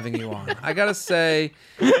pleasure having you on. I gotta say,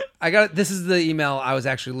 this is the email I was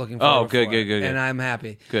actually looking for. Oh, good. And I'm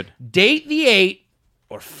happy. Good. Date the 8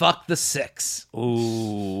 or fuck the 6.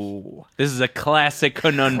 Ooh. This is a classic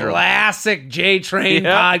conundrum. Classic JTrain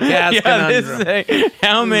Yeah. podcast Yeah, conundrum. this is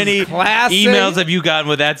how many classic. emails have you gotten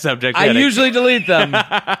with that subject? I heading? usually delete them.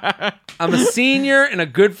 I'm a senior in a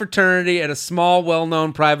good fraternity at a small,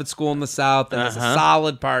 well-known private school in the South that has a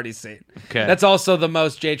solid party scene. Okay. That's also the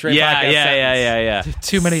most JTrain podcast Yeah.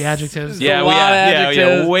 Too many adjectives. Yeah. a lot of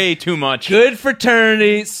adjectives. way too much. Good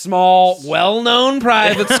fraternity, small, well-known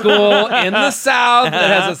private school in the South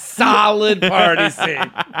that has a solid party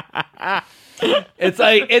scene. It's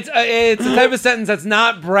it's a type of sentence that's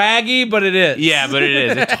not braggy, but it is. Yeah, but it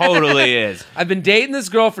is. It totally is. I've been dating this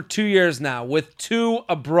girl for 2 years now, with 2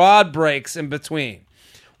 abroad breaks in between.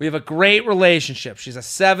 We have a great relationship. She's a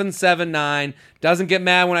 7'7", doesn't get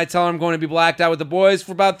mad when I tell her I'm going to be blacked out with the boys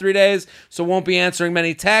for about 3 days, so won't be answering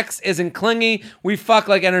many texts, isn't clingy. We fuck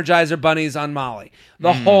like Energizer bunnies on Molly.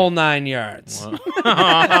 The whole 9 yards.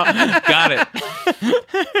 Got it.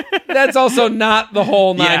 That's also not the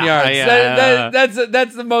whole 9 yards. Yeah.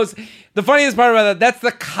 That's the most... The funniest part about that, that's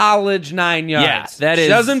the college 9 yards. Yeah, that she is-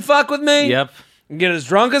 doesn't fuck with me. Yep. Get as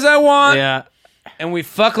drunk as I want. Yeah. And we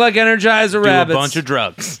fuck like Energizer Do rabbits. a bunch of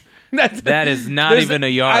drugs. That's- That is not there's- even a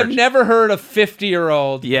yard. I've never heard a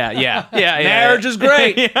 50-year-old. Yeah. Marriage is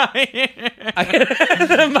great. We got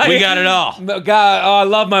it all. God, I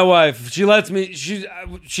love my wife. She lets me.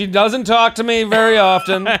 She doesn't talk to me very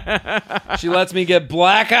often. She lets me get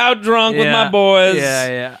blackout drunk with my boys.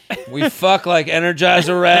 Yeah. We fuck like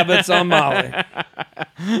Energizer rabbits on Molly.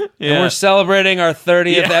 And we're celebrating our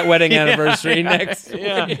 30th wedding anniversary next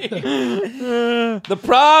week. The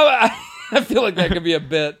problem. I feel like that could be a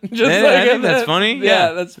bit. Just I think that's funny.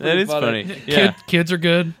 Yeah, that's that pretty is funny. Yeah. Kids are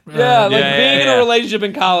good. Yeah, like Yeah, being in yeah. a relationship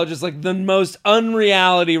in college is like the most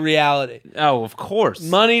unreality reality. Oh, of course.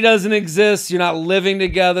 Money doesn't exist. You're not living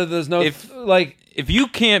together. There's no If you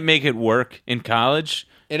can't make it work in college,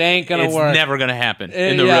 it ain't gonna it's work. never gonna happen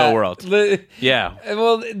in the Yeah. real world. Yeah.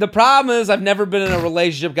 Well, the problem is I've never been in a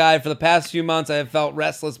relationship guy. For the past few months, I have felt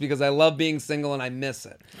restless because I love being single and I miss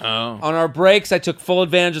it. Oh. On our breaks, I took full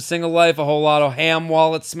advantage of single life, a whole lot of ham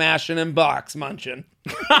wallet smashing and box munching.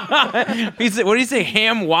 What do you say?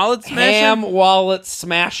 Ham wallet smashing? Ham wallet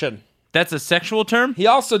smashing. That's a sexual term? He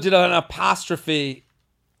also did an apostrophe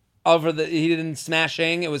over the. He didn't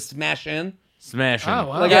smashing. It was smashing. Smashing. Oh,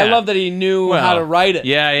 wow. Like Yeah. I love that he knew how to write it.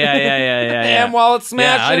 Yeah. Ham wallet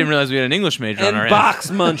smashing. Yeah, I didn't realize we had an English major on And our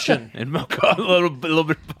box munching. And a little bit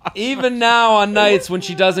of box. Even now on nights when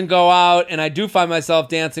she doesn't go out and I do find myself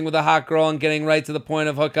dancing with a hot girl and getting right to the point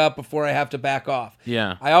of hookup before I have to back off.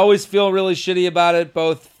 Yeah. I always feel really shitty about it,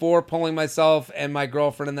 both for pulling myself and my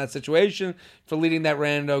girlfriend in that situation, for leading that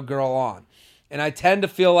rando girl on. And I tend to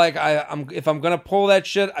feel like if I'm going to pull that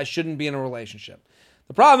shit, I shouldn't be in a relationship.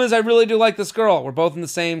 The problem is I really do like this girl. We're both in the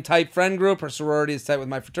same type friend group. Her sorority is tight with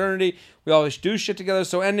my fraternity. We always do shit together.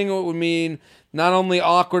 So ending it would mean not only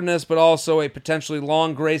awkwardness, but also a potentially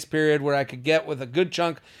long grace period where I could get with a good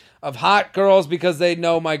chunk of hot girls because they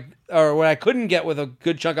know or where I couldn't get with a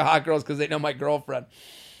good chunk of hot girls because they know my girlfriend.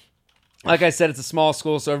 Like I said, it's a small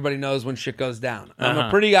school, so everybody knows when shit goes down. I'm a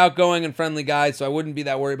pretty outgoing and friendly guy, so I wouldn't be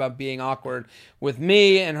that worried about being awkward with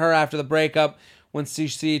me and her after the breakup once you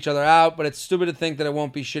see each other out, but it's stupid to think that it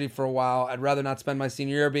won't be shitty for a while. I'd rather not spend my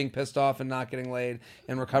senior year being pissed off and not getting laid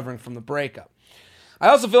and recovering from the breakup. I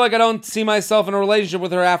also feel like I don't see myself in a relationship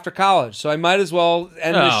with her after college, so I might as well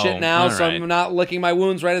end this shit now so I'm not licking my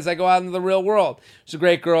wounds right as I go out into the real world. She's a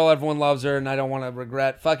great girl. Everyone loves her, and I don't want to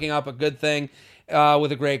regret fucking up a good thing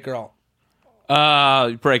with a great girl.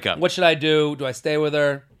 Break up. What should I do? Do I stay with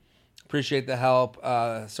her? Appreciate the help.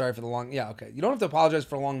 Sorry for the long... Yeah, okay. You don't have to apologize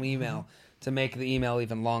for a long email to make the email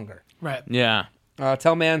even longer. Right. Yeah.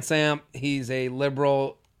 Tell Man Sam he's a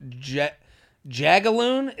liberal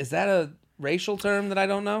jagaloon. Is that a racial term that I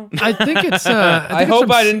don't know? I think it's. I hope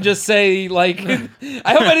I didn't just say like.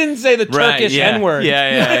 I hope I didn't say the Turkish N-word.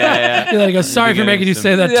 Yeah. You're like, sorry for making you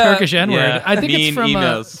say that Yeah. Turkish N-word. Yeah. I think Mean it's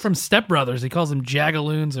emails. from Step Brothers. He calls them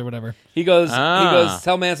jagaloons or whatever. He goes.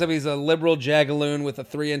 Tell Man Sam he's a liberal jagaloon with a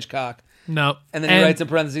 3-inch cock. No. And then he writes in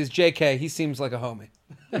parentheses, JK, he seems like a homie.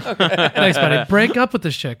 Thanks, buddy. Break up with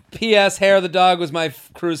this chick. P.S. Hair of the Dog was my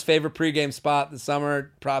crew's favorite pregame spot this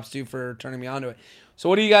summer. Props to you for turning me onto it. So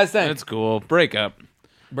what do you guys think? That's cool. Break up.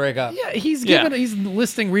 Break up. Yeah, he's Yeah. he's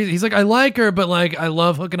listing reasons. He's like, I like her, but like, I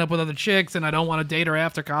love hooking up with other chicks, and I don't want to date her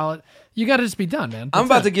after college. You got to just be done, man. I'm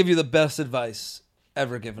about to give you the best advice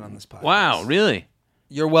ever given on this podcast. Wow, really?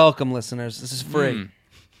 You're welcome, listeners. This is free.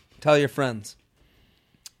 Tell your friends.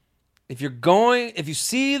 If you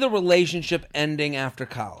see the relationship ending after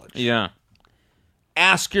college, Yeah.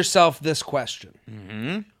 ask yourself this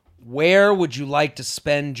question. Where would you like to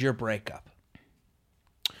spend your breakup?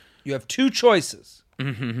 You have two choices.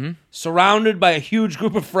 Surrounded by a huge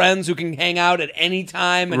group of friends who can hang out at any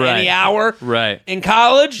time and any hour Right. in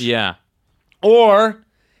college, Yeah. or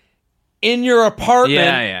in your apartment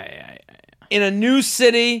Yeah. in a new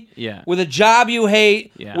city Yeah. with a job you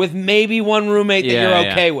hate Yeah. with maybe one roommate that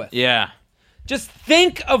you're okay with. Yeah. Just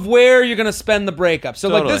think of where you're going to spend the breakup. So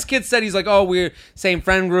like Totally. this kid said, he's like, oh, we're same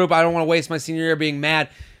friend group. I don't want to waste my senior year being mad.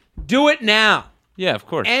 Do it now. Yeah, of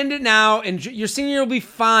course. End it now, and your senior year will be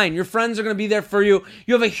fine. Your friends are going to be there for you.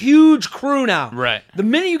 You have a huge crew now. Right. The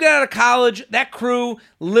minute you get out of college, that crew,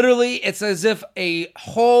 literally, it's as if a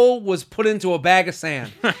hole was put into a bag of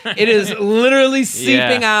sand. It is literally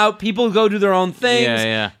seeping out. People go do their own things.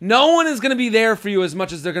 Yeah. No one is going to be there for you as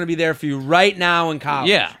much as they're going to be there for you right now in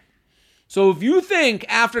college. Yeah. So if you think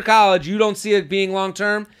after college you don't see it being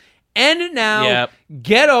long-term, end it now. Yep.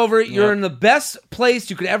 Get over it. You're Yep. in the best place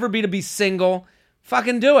you could ever be to be single.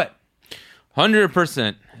 Fucking do it.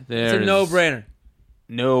 100%. It's a no-brainer.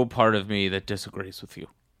 No part of me that disagrees with you.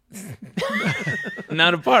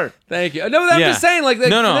 Not a part. Thank you. No, I'm Yeah. just saying, like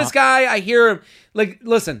No. for this guy, I hear him. Like,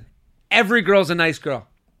 listen, every girl's a nice girl.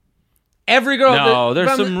 Every girl. No,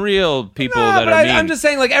 there's some real people No, that but are mean. I'm just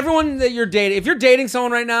saying, like, everyone that you're dating, if you're dating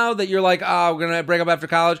someone right now that you're like, oh, we're going to break up after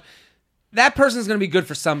college, that person's going to be good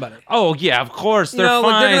for somebody. Oh, yeah, of course. They're know,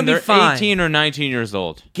 like, fine. they're gonna be They're fine. 18 or 19 years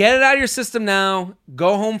old. Get it out of your system now.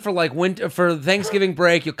 Go home for like winter, for Thanksgiving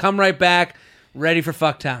break. You'll come right back, ready for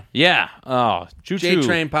Fucktown. Yeah. Oh, choo-choo.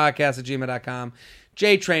 JTrainPodcast@gmail.com.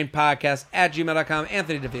 JTrainPodcast@gmail.com.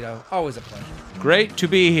 Anthony DeVito, always a pleasure. Great to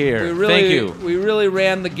be here. Thank you. We really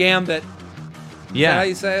ran the gambit Is Yeah. that how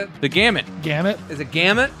you say it? The gamut. Gamut. Is it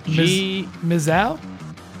gamut? Mizzow?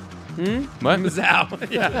 What? Mizzou.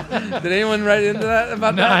 Yeah. Did anyone write into that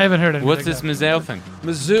about No, that? I haven't heard anything. What's this Mizzou thing?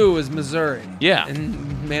 Mizzou is Missouri. Yeah.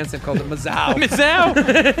 And Manson called it Mizzou.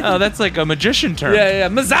 Mizzou? Oh, that's like a magician term. Yeah,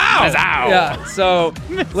 Mizzou. Mizzou. Yeah. So,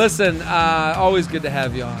 listen, always good to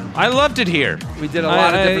have you on. I loved it here. We did a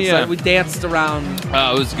lot of different yeah. stuff. We danced around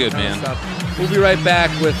Oh, it was good, man. stuff. We'll be right back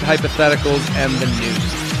with hypotheticals and the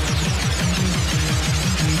news.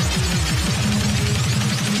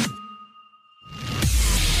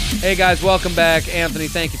 Hey guys, welcome back. Anthony,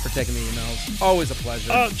 thank you for taking the emails. Always a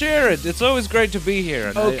pleasure. Oh, Jared, it's always great to be here.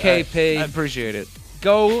 And Okay, P. I appreciate it.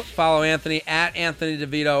 Go follow Anthony at Anthony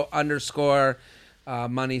DeVito _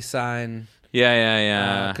 money sign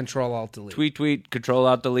Yeah. Control Alt Delete. Tweet, Control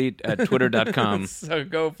Alt Delete at twitter.com. So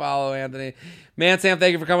go follow Anthony. Man, Sam,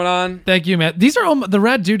 thank you for coming on. Thank you, man. These are the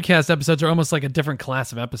Rad Dudecast episodes are almost like a different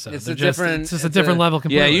class of episodes. It's They're a different- It's just a it's different a- level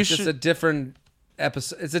completely. Yeah, you It's just should- a different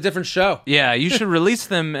episode. It's a different show. Yeah, you should release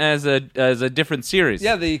them as a different series.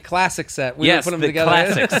 Yeah, the classic set. We yes, put them the together.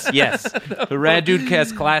 classics. Yes, the Rad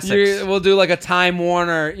Dudecast classics. We'll do like a Time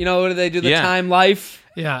Warner. You know what do they do? The Yeah. Time Life.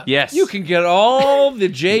 Yeah. Yes, You can get all the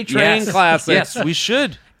J Train yes. classics. Yes, we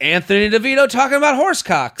should. Anthony DeVito talking about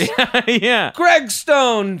horsecocks. Yeah. Greg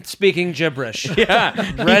Stone speaking gibberish. Yeah.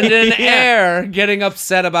 Brendan Yeah. Eyre getting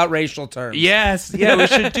upset about racial terms. Yes. Yeah, we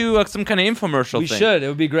should do some kind of infomercial We thing. should. It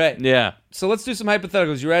would be great. Yeah. So let's do some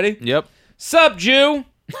hypotheticals. You ready? Yep. Sup, Jew?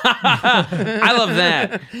 I love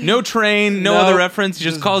that. No train, no No, other reference. He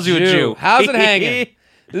just calls you a Jew. How's it hanging?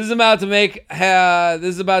 This is about to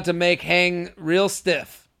make hang real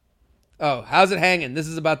stiff. Oh, how's it hanging? This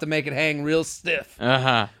is about to make it hang real stiff.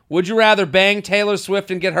 Uh-huh. Would you rather bang Taylor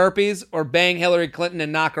Swift and get herpes or bang Hillary Clinton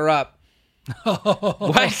and knock her up?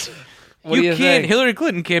 What? What do you can't. think? Hillary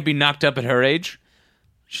Clinton can't be knocked up at her age.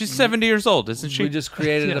 She's 70 years old, isn't she? We just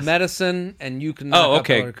created a Yes. medicine, and you can knock Oh, up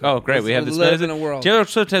okay. Hillary Clinton. Oh, great. We have this live medicine. in a world. Taylor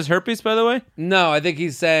Swift has herpes, by the way? No, I think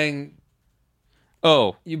he's saying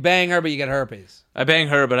Oh, you bang her, but you get herpes. I bang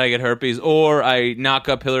her, but I get herpes, or I knock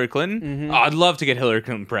up Hillary Clinton. Mm-hmm. Oh, I'd love to get Hillary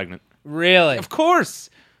Clinton pregnant. Really? Of course.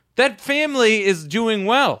 That family is doing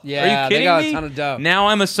well. Yeah, Are you they kidding got a me? ton of dough. Now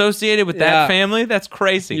I'm associated with Yeah. that family? That's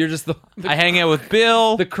crazy. You're just the I hang out with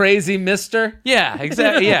Bill. crazy mister. Yeah,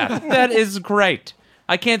 exactly. Yeah, that is great.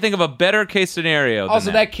 I can't think of a better case scenario than Also,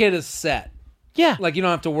 that. that kid is set. Yeah. Like, you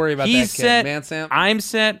don't have to worry about He's that kid, set. man, Sam. I'm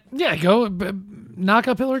set. Yeah, go knock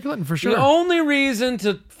up Hillary Clinton for sure. The only reason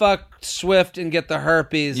to fuck Swift and get the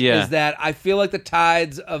herpes Yeah. is that I feel like the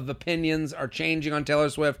tides of opinions are changing on Taylor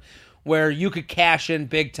Swift, where you could cash in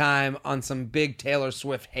big time on some big Taylor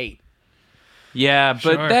Swift hate. Yeah, but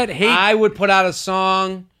Sure. that hate. I would put out a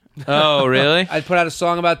song. Oh, really? I'd put out a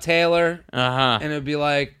song about Taylor, Uh-huh. and it would be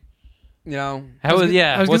like, you know, How was, I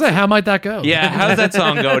yeah. was going to say, how might that go? Yeah, how's that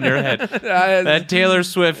song go in your head? That Taylor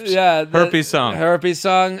Swift herpes song. Herpes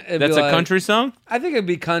song. It'd That's be a like- country song? I think it'd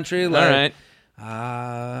be country. All Like, right.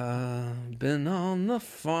 I've been on the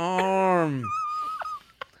farm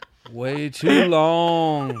way too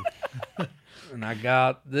long, and I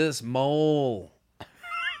got this mole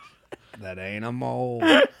that ain't a mole.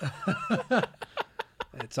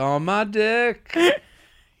 It's on my dick.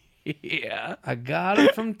 Yeah. I got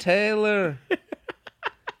it from Taylor.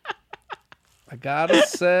 I gotta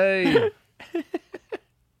say,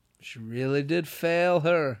 she really did fail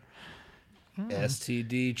her.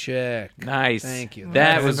 STD check. Nice. Thank you. That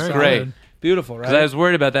That's was very great. good. Beautiful, right? Because I was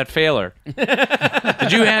worried about that failure. Did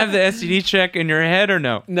you have the STD check in your head or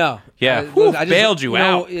no? No. Yeah. I Whew, just- bailed you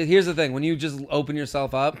know, out. Here's the thing. When you just open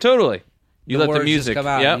yourself up, Totally. You let the words music just come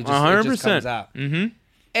out. Yep, You just- it just 100%. comes out. Mm-hmm.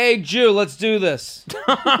 Hey, Jew, let's do this.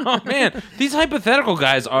 Oh, man. These hypothetical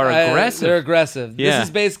guys are aggressive. They're aggressive. Yeah. This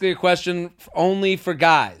is basically a question only for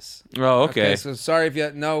guys. Oh, okay. So sorry if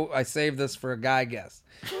you know. I saved this for a guy guest.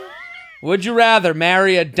 Would you rather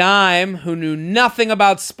marry a dime who knew nothing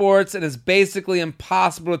about sports and is basically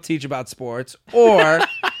impossible to teach about sports, or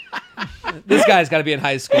this guy's got to be in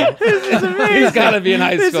high school? He's got to be in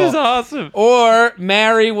high school. This is awesome. Or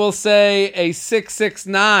marry, we'll say, a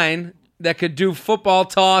 6'9" that could do football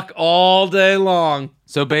talk all day long.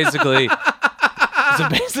 So basically,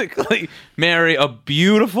 marry a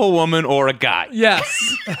beautiful woman or a guy.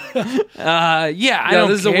 Yes. Yeah, I Yeah, don't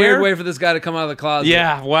this is a care. weird way for this guy to come out of the closet.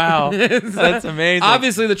 Yeah, wow. That's amazing.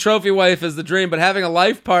 Obviously, the trophy wife is the dream, but having a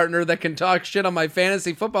life partner that can talk shit on my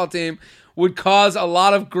fantasy football team would cause a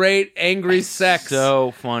lot of great angry sex.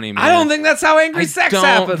 So funny, man. I don't think that's how angry sex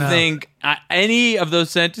happens. I don't think any of those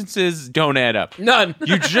sentences don't add up. None.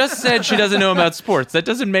 You just said she doesn't know about sports. That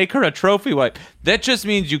doesn't make her a trophy wife. That just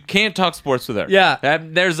means you can't talk sports with her. Yeah.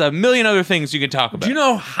 There's a million other things you can talk about. Do you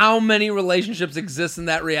know how many relationships exist in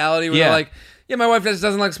that reality where they're like, yeah, my wife just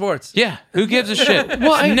doesn't like sports. Yeah, who gives a shit?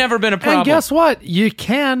 Well, It's never been a problem. And guess what? You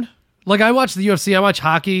can. Like, I watch the UFC, I watch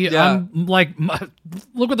hockey. Yeah. I'm like,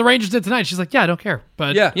 look what the Rangers did tonight. She's like, yeah, I don't care.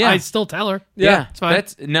 But Yeah. I still tell her. Yeah, it's fine.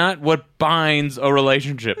 that's not what binds a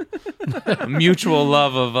relationship. A mutual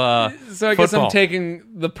love of So I guess football. I'm taking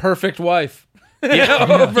the perfect wife.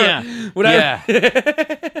 Yeah. yeah. Whatever.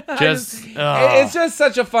 Yeah. Just It's just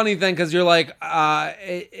such a funny thing because you're like,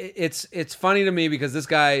 it's funny to me because this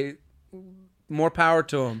guy, more power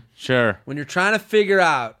to him. sure. When you're trying to figure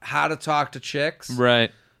out how to talk to chicks, Right.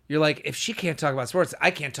 you're like, if she can't talk about sports, I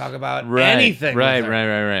can't talk about Right. anything. with Right, her.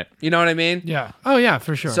 right. You know what I mean? Yeah. Oh, yeah,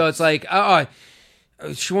 for sure. So it's like,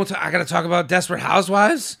 she won't. I got to talk about Desperate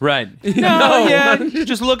Housewives. Right. No. yeah. You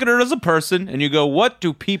just look at her as a person and you go, what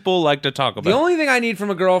do people like to talk about? The only thing I need from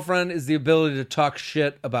a girlfriend is the ability to talk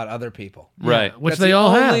shit about other people. right. Which That's they the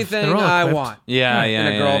all only have. thing They're all I equipped. want. Yeah, in a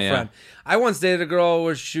yeah, girlfriend. I once dated a girl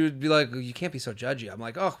where she would be like, "You can't be so judgy." I'm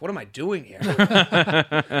like, "Oh, what am I doing here?" Isn't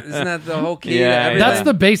that the whole key? Yeah, to everything? That's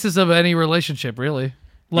the basis of any relationship, really.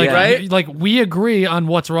 Like, Yeah. Right? Like, we agree on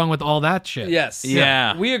what's wrong with all that shit. Yes.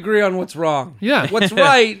 Yeah. We agree on what's wrong. Yeah. What's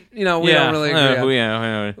right? We don't really agree. on.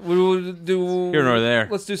 Yeah. We'll do Here nor there.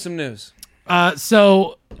 Let's do some news.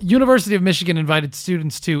 So, University of Michigan invited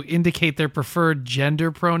students to indicate their preferred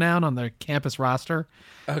gender pronoun on their campus roster.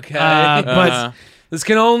 Okay. But this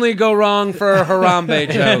can only go wrong for a Harambe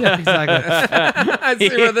joke. exactly. I see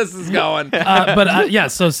where this is going. Yeah,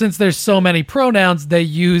 so since there's so many pronouns, they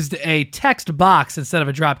used a text box instead of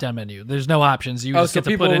a drop-down menu. There's no options. You just So get to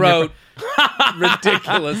people put in wrote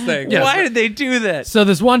ridiculous things. Yes. Why did they do that? So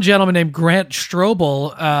this one gentleman named Grant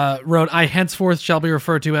Strobel wrote, "I henceforth shall be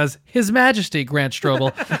referred to as His Majesty Grant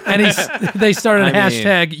Strobel," and they started a I mean-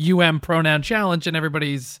 hashtag pronoun challenge, and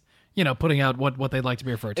everybody's putting out what they'd like to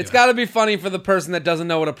be referred to. It's got to be funny for the person that doesn't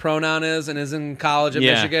know what a pronoun is and is in college at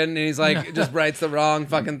Yeah. Michigan, and he's like, just writes the wrong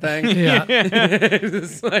fucking thing. yeah.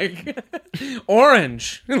 It's like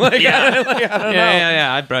orange. Like, Yeah. I don't know.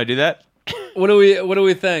 Yeah. I'd probably do that. What do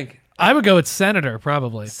we think? I would go with senator,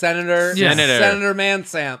 probably. Senator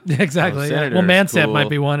Mansam. Exactly. Oh, yeah. senator Well, is Mansam cool. might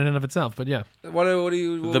be one in and of itself, but yeah. What do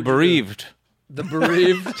you? The bereaved. The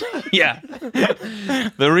bereaved. Yeah.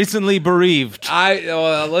 The recently bereaved.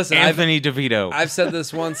 Listen. Anthony DeVito. I've said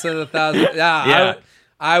this once in 1,000. Yeah. Yeah.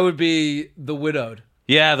 I would be the widowed.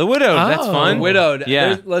 Yeah, the widowed. That's Oh. fun. Widowed.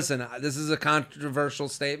 Yeah. Listen, this is a controversial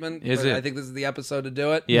statement. Is but it? I think this is the episode to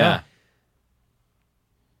do it. Yeah.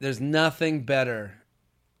 There's nothing better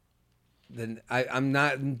than I'm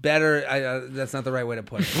not better. That's not the right way to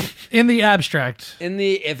put it. In the abstract.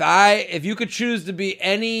 If you could choose to be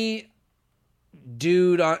any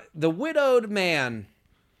dude on the widowed man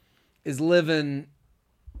is living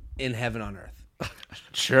in heaven on earth.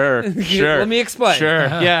 Sure. Let me explain. Sure.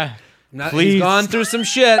 Yeah. Please. He's gone through some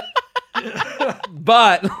shit.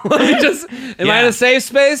 But let me just. Am I in a safe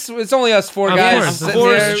space? It's only us four Of guys course. sitting Of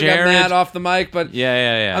course, here. We got Jared. Matt off the mic, but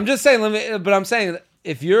Yeah. I'm just saying. I'm saying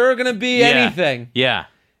if you're gonna be Yeah. anything Yeah.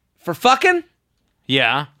 for fucking,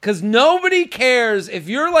 Yeah. because nobody cares if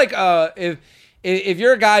you're like if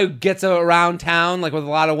you're a guy who gets around town like with a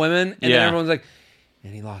lot of women, and then Yeah. everyone's like,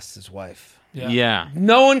 and he lost his wife. Yeah.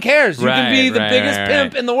 No one cares. You can be Right, the right, biggest right,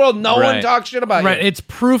 pimp right. in the world. No one Right. talks shit about Right. you. It's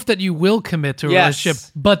proof that you will commit to a Yes.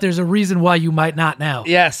 relationship, but there's a reason why you might not now.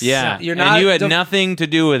 Yes. Yeah. You're not. And you had nothing to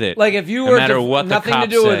do with it. Like if you no were matter what the nothing to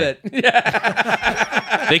cops do with say. it.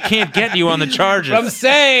 Yeah. They can't get you on the charges. I'm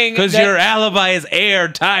saying Because that your alibi is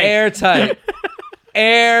airtight. airtight.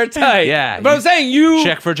 Airtight. Yeah, But I'm saying you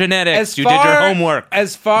Check for genetics. as You far, did your homework.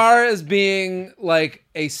 As far as being like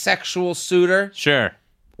a sexual suitor Sure.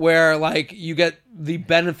 where like you get the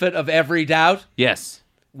benefit of every doubt, Yes.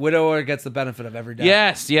 widower gets the benefit of every doubt.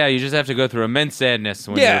 Yes. Yeah. You just have to go through immense sadness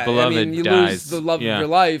when Yeah, your beloved I mean, you dies. lose the love Yeah. of your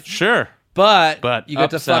life, Sure. but you get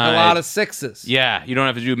to fuck a upside- lot of sixes. Yeah. You don't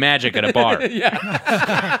have to do magic at a bar.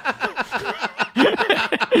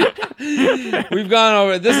 We've gone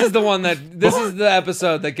over. This is the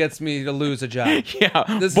episode that gets me to lose a job. Yeah.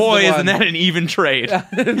 This is Boy, the isn't one. that an even trade?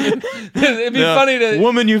 It'd be The funny to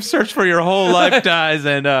woman you've searched for your whole life dies,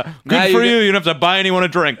 and Now good you for get- you. You don't have to buy anyone a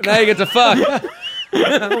drink. now you get to fuck.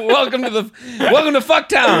 welcome to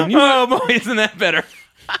Fucktown. Oh boy, isn't that better?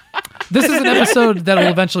 This is an episode that will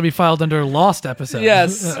eventually be filed under Lost episode.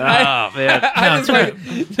 Yes. Oh, man. I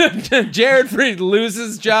just like Jared Freed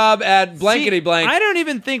loses job at blankety blank. I don't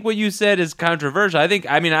even think what you said is controversial. I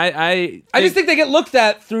just think they get looked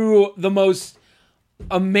at through the most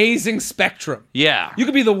amazing spectrum. Yeah. You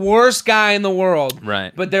could be the worst guy in the world.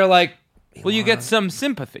 Right. But they're like, Well, you get some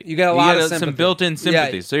sympathy. You get a lot of some sympathy. built-in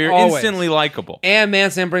sympathy, Yeah, so you're always. instantly likable. and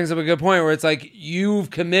Manson brings up a good point where it's like, you've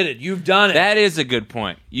committed. You've done it. That is a good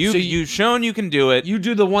point. You've shown you can do it. You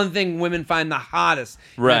do the one thing women find the hottest.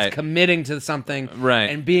 and Right. That's committing to something. Right.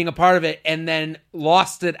 And being a part of it and then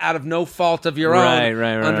lost it out of no fault of your Right, own.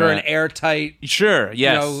 right, under an right. airtight, Sure,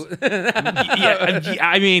 yes. you know.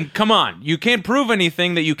 I mean, come on. You can't prove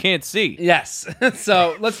anything that you can't see. Yes.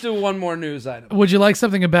 So let's do one more news item. Would you like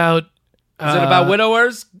something about... Is it about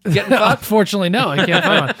widowers getting fucked? Unfortunately, no. I can't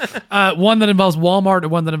find one. One that involves Walmart and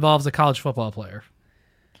one that involves a college football player.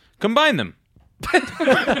 Combine them.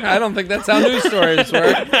 I don't think that's how news stories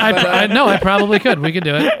work. No, I probably could. We could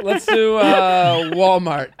do it. Let's do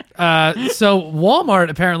Walmart. So Walmart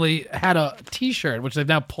apparently had a T-shirt, which they've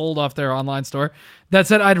now pulled off their online store, that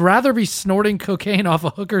said, "I'd rather be snorting cocaine off a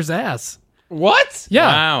hooker's ass." What? Yeah,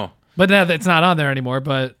 Wow. but now it's not on there anymore.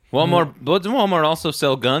 But Walmart. Doesn't Walmart also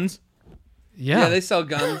sell guns? Yeah, they sell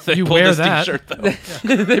guns. They You pulled wear this that. T-shirt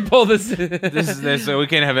though. They pull this. So we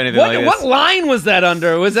can't have anything like this. What line was that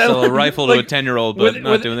under? Was that Sell a rifle to a 10-year-old, but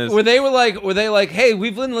not doing this. Were they like, hey,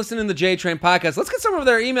 we've been listening to the J Train podcast. Let's get some of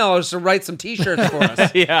their emailers to write some T-shirts for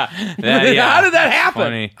us. yeah. How did that happen?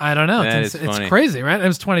 Funny. I don't know. That It's is funny. crazy, right? It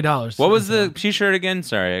was $20. What was the T-shirt again?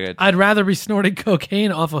 Sorry, I got. I'd rather be snorting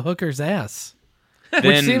cocaine off a hooker's ass.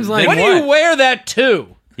 Then- seems like- What do you wear that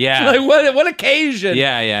to? Yeah. Like what occasion?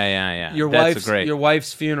 Yeah. Your That's wife's great. your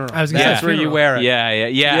wife's funeral. I was gonna say That's where you funeral. wear it. Yeah. Yeah.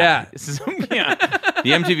 Yeah.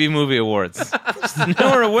 The MTV Movie Awards.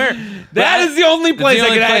 Nowhere where. That is the only place the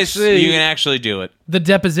only I can place actually. you can actually do it. The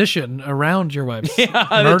deposition around your wife's The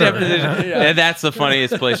murder. deposition. And that's the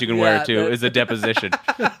funniest place you can wear it to Yeah, is the deposition.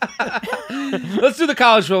 Let's do the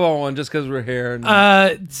college football one just because we're here.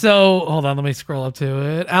 And, So hold on, let me scroll up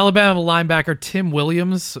to it. Alabama linebacker Tim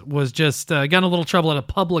Williams was just got in a little trouble at a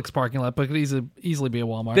Publix parking lot, but could easily be a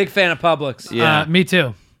Walmart. big fan of Publix. Yeah. Me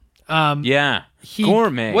too. Yeah.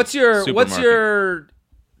 Gourmet. What's your supermarket.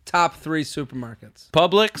 top 3 supermarkets?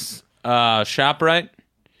 Publix, ShopRite.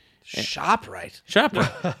 ShopRite.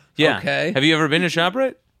 ShopRite. Yeah. Okay. Have you ever been to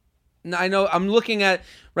ShopRite? No, I know. I'm looking at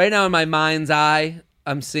right now in my mind's eye.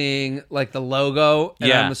 I'm seeing like the logo, and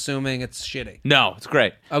Yeah. I'm assuming it's shitty. No, it's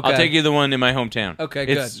great. Okay. I'll take you to the one in my hometown. Okay,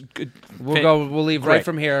 It's good. good. We'll leave right Great.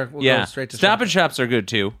 from here. We'll Yeah. go straight to Stop and Shops are good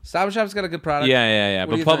too. Stop and Shop's got a good product. Yeah. What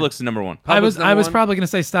But do you Publix think? is number one. I was number one? probably going to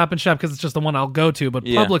say Stop and Shop because it's just the one I'll go to, but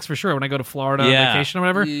Yeah. Publix for sure. When I go to Florida on Yeah. vacation or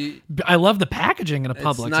whatever, I love the packaging in a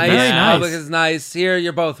Publix. It's nice. Very Yeah. nice. Publix is nice. Here,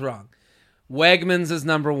 you're both wrong. Wegmans is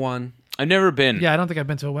number 1. I've never been. Yeah, I don't think I've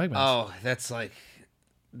been to a Wegmans. Oh, that's like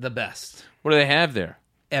the best. What do they have there?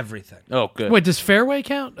 Everything. Oh, good. Wait, does Fairway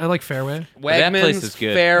count? I like Fairway. Wegmans, That place is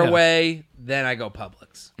good. Fairway, then I go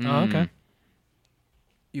Publix. Oh, okay.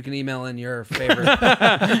 You can email in your favorite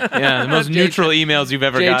Yeah, the most neutral emails you've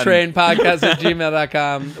ever gotten.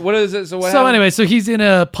 jtrainpodcast@gmail.com. What is it? So what So happened? anyway, so he's in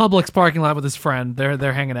a Publix parking lot with his friend.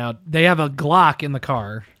 They're hanging out. They have a Glock in the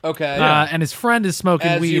car, Okay. and his friend is smoking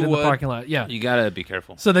As weed you in would. the parking lot. Yeah. You gotta be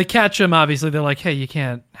careful. So they catch him. Obviously, they're like, "Hey, you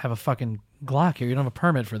can't have a fucking Glock here. You don't have a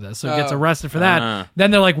permit for this." So he gets Oh. arrested for that. Uh-huh. Then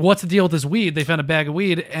they're like, "What's the deal with this weed?" They found a bag of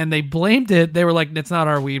weed and they blamed it. They were like, "It's not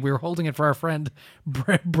our weed. We were holding it for our friend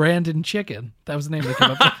Brandon Chicken." That was the name they came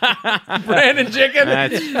up with. Brandon Chicken.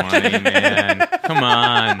 That's funny, man. Come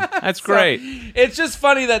on. That's great. It's just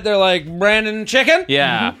funny that they're like Brandon Chicken.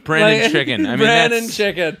 Yeah, Brandon Like, Chicken. I mean, Brandon that's...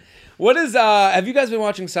 Chicken. What is? Have you guys been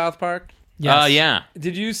watching South Park? Yes. Yeah.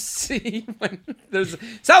 Did you see when there's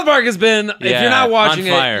South Park has been? If Yeah, you're not watching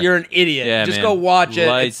on fire. it, you're an idiot. Yeah, Just man. go watch it.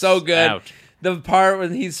 Lights It's so good. out. The part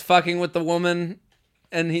when he's fucking with the woman,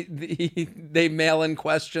 and they mail in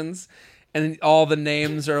questions, and all the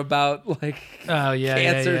names are about like Oh yeah,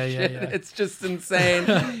 cancer yeah, yeah, shit. yeah, yeah. It's just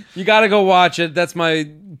insane. You got to go watch it. That's my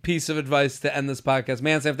piece of advice to end this podcast.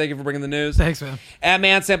 Mansap, thank you for bringing the news. Thanks, man. At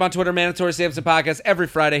Mansap on Twitter, Mandatory Samson Podcast every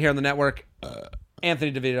Friday here on the network.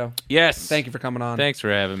 Anthony DeVito, Yes. thank you for coming on. Thanks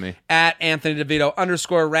for having me. At Anthony DeVito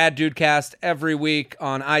 _RadDudecast every week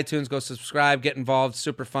on iTunes. Go subscribe, get involved.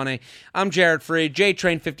 Super funny. I'm Jared Freed,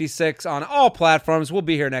 JTrain56 on all platforms. We'll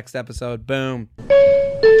be here next episode. Boom.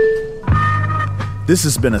 This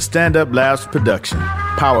has been a Stand Up Labs production,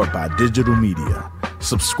 powered by digital media.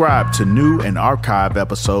 Subscribe to new and archive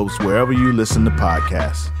episodes wherever you listen to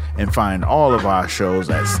podcasts, and find all of our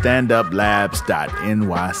shows at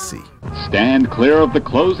standuplabs.nyc. Stand clear of the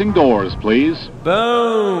closing doors, please.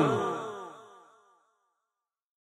 Boom.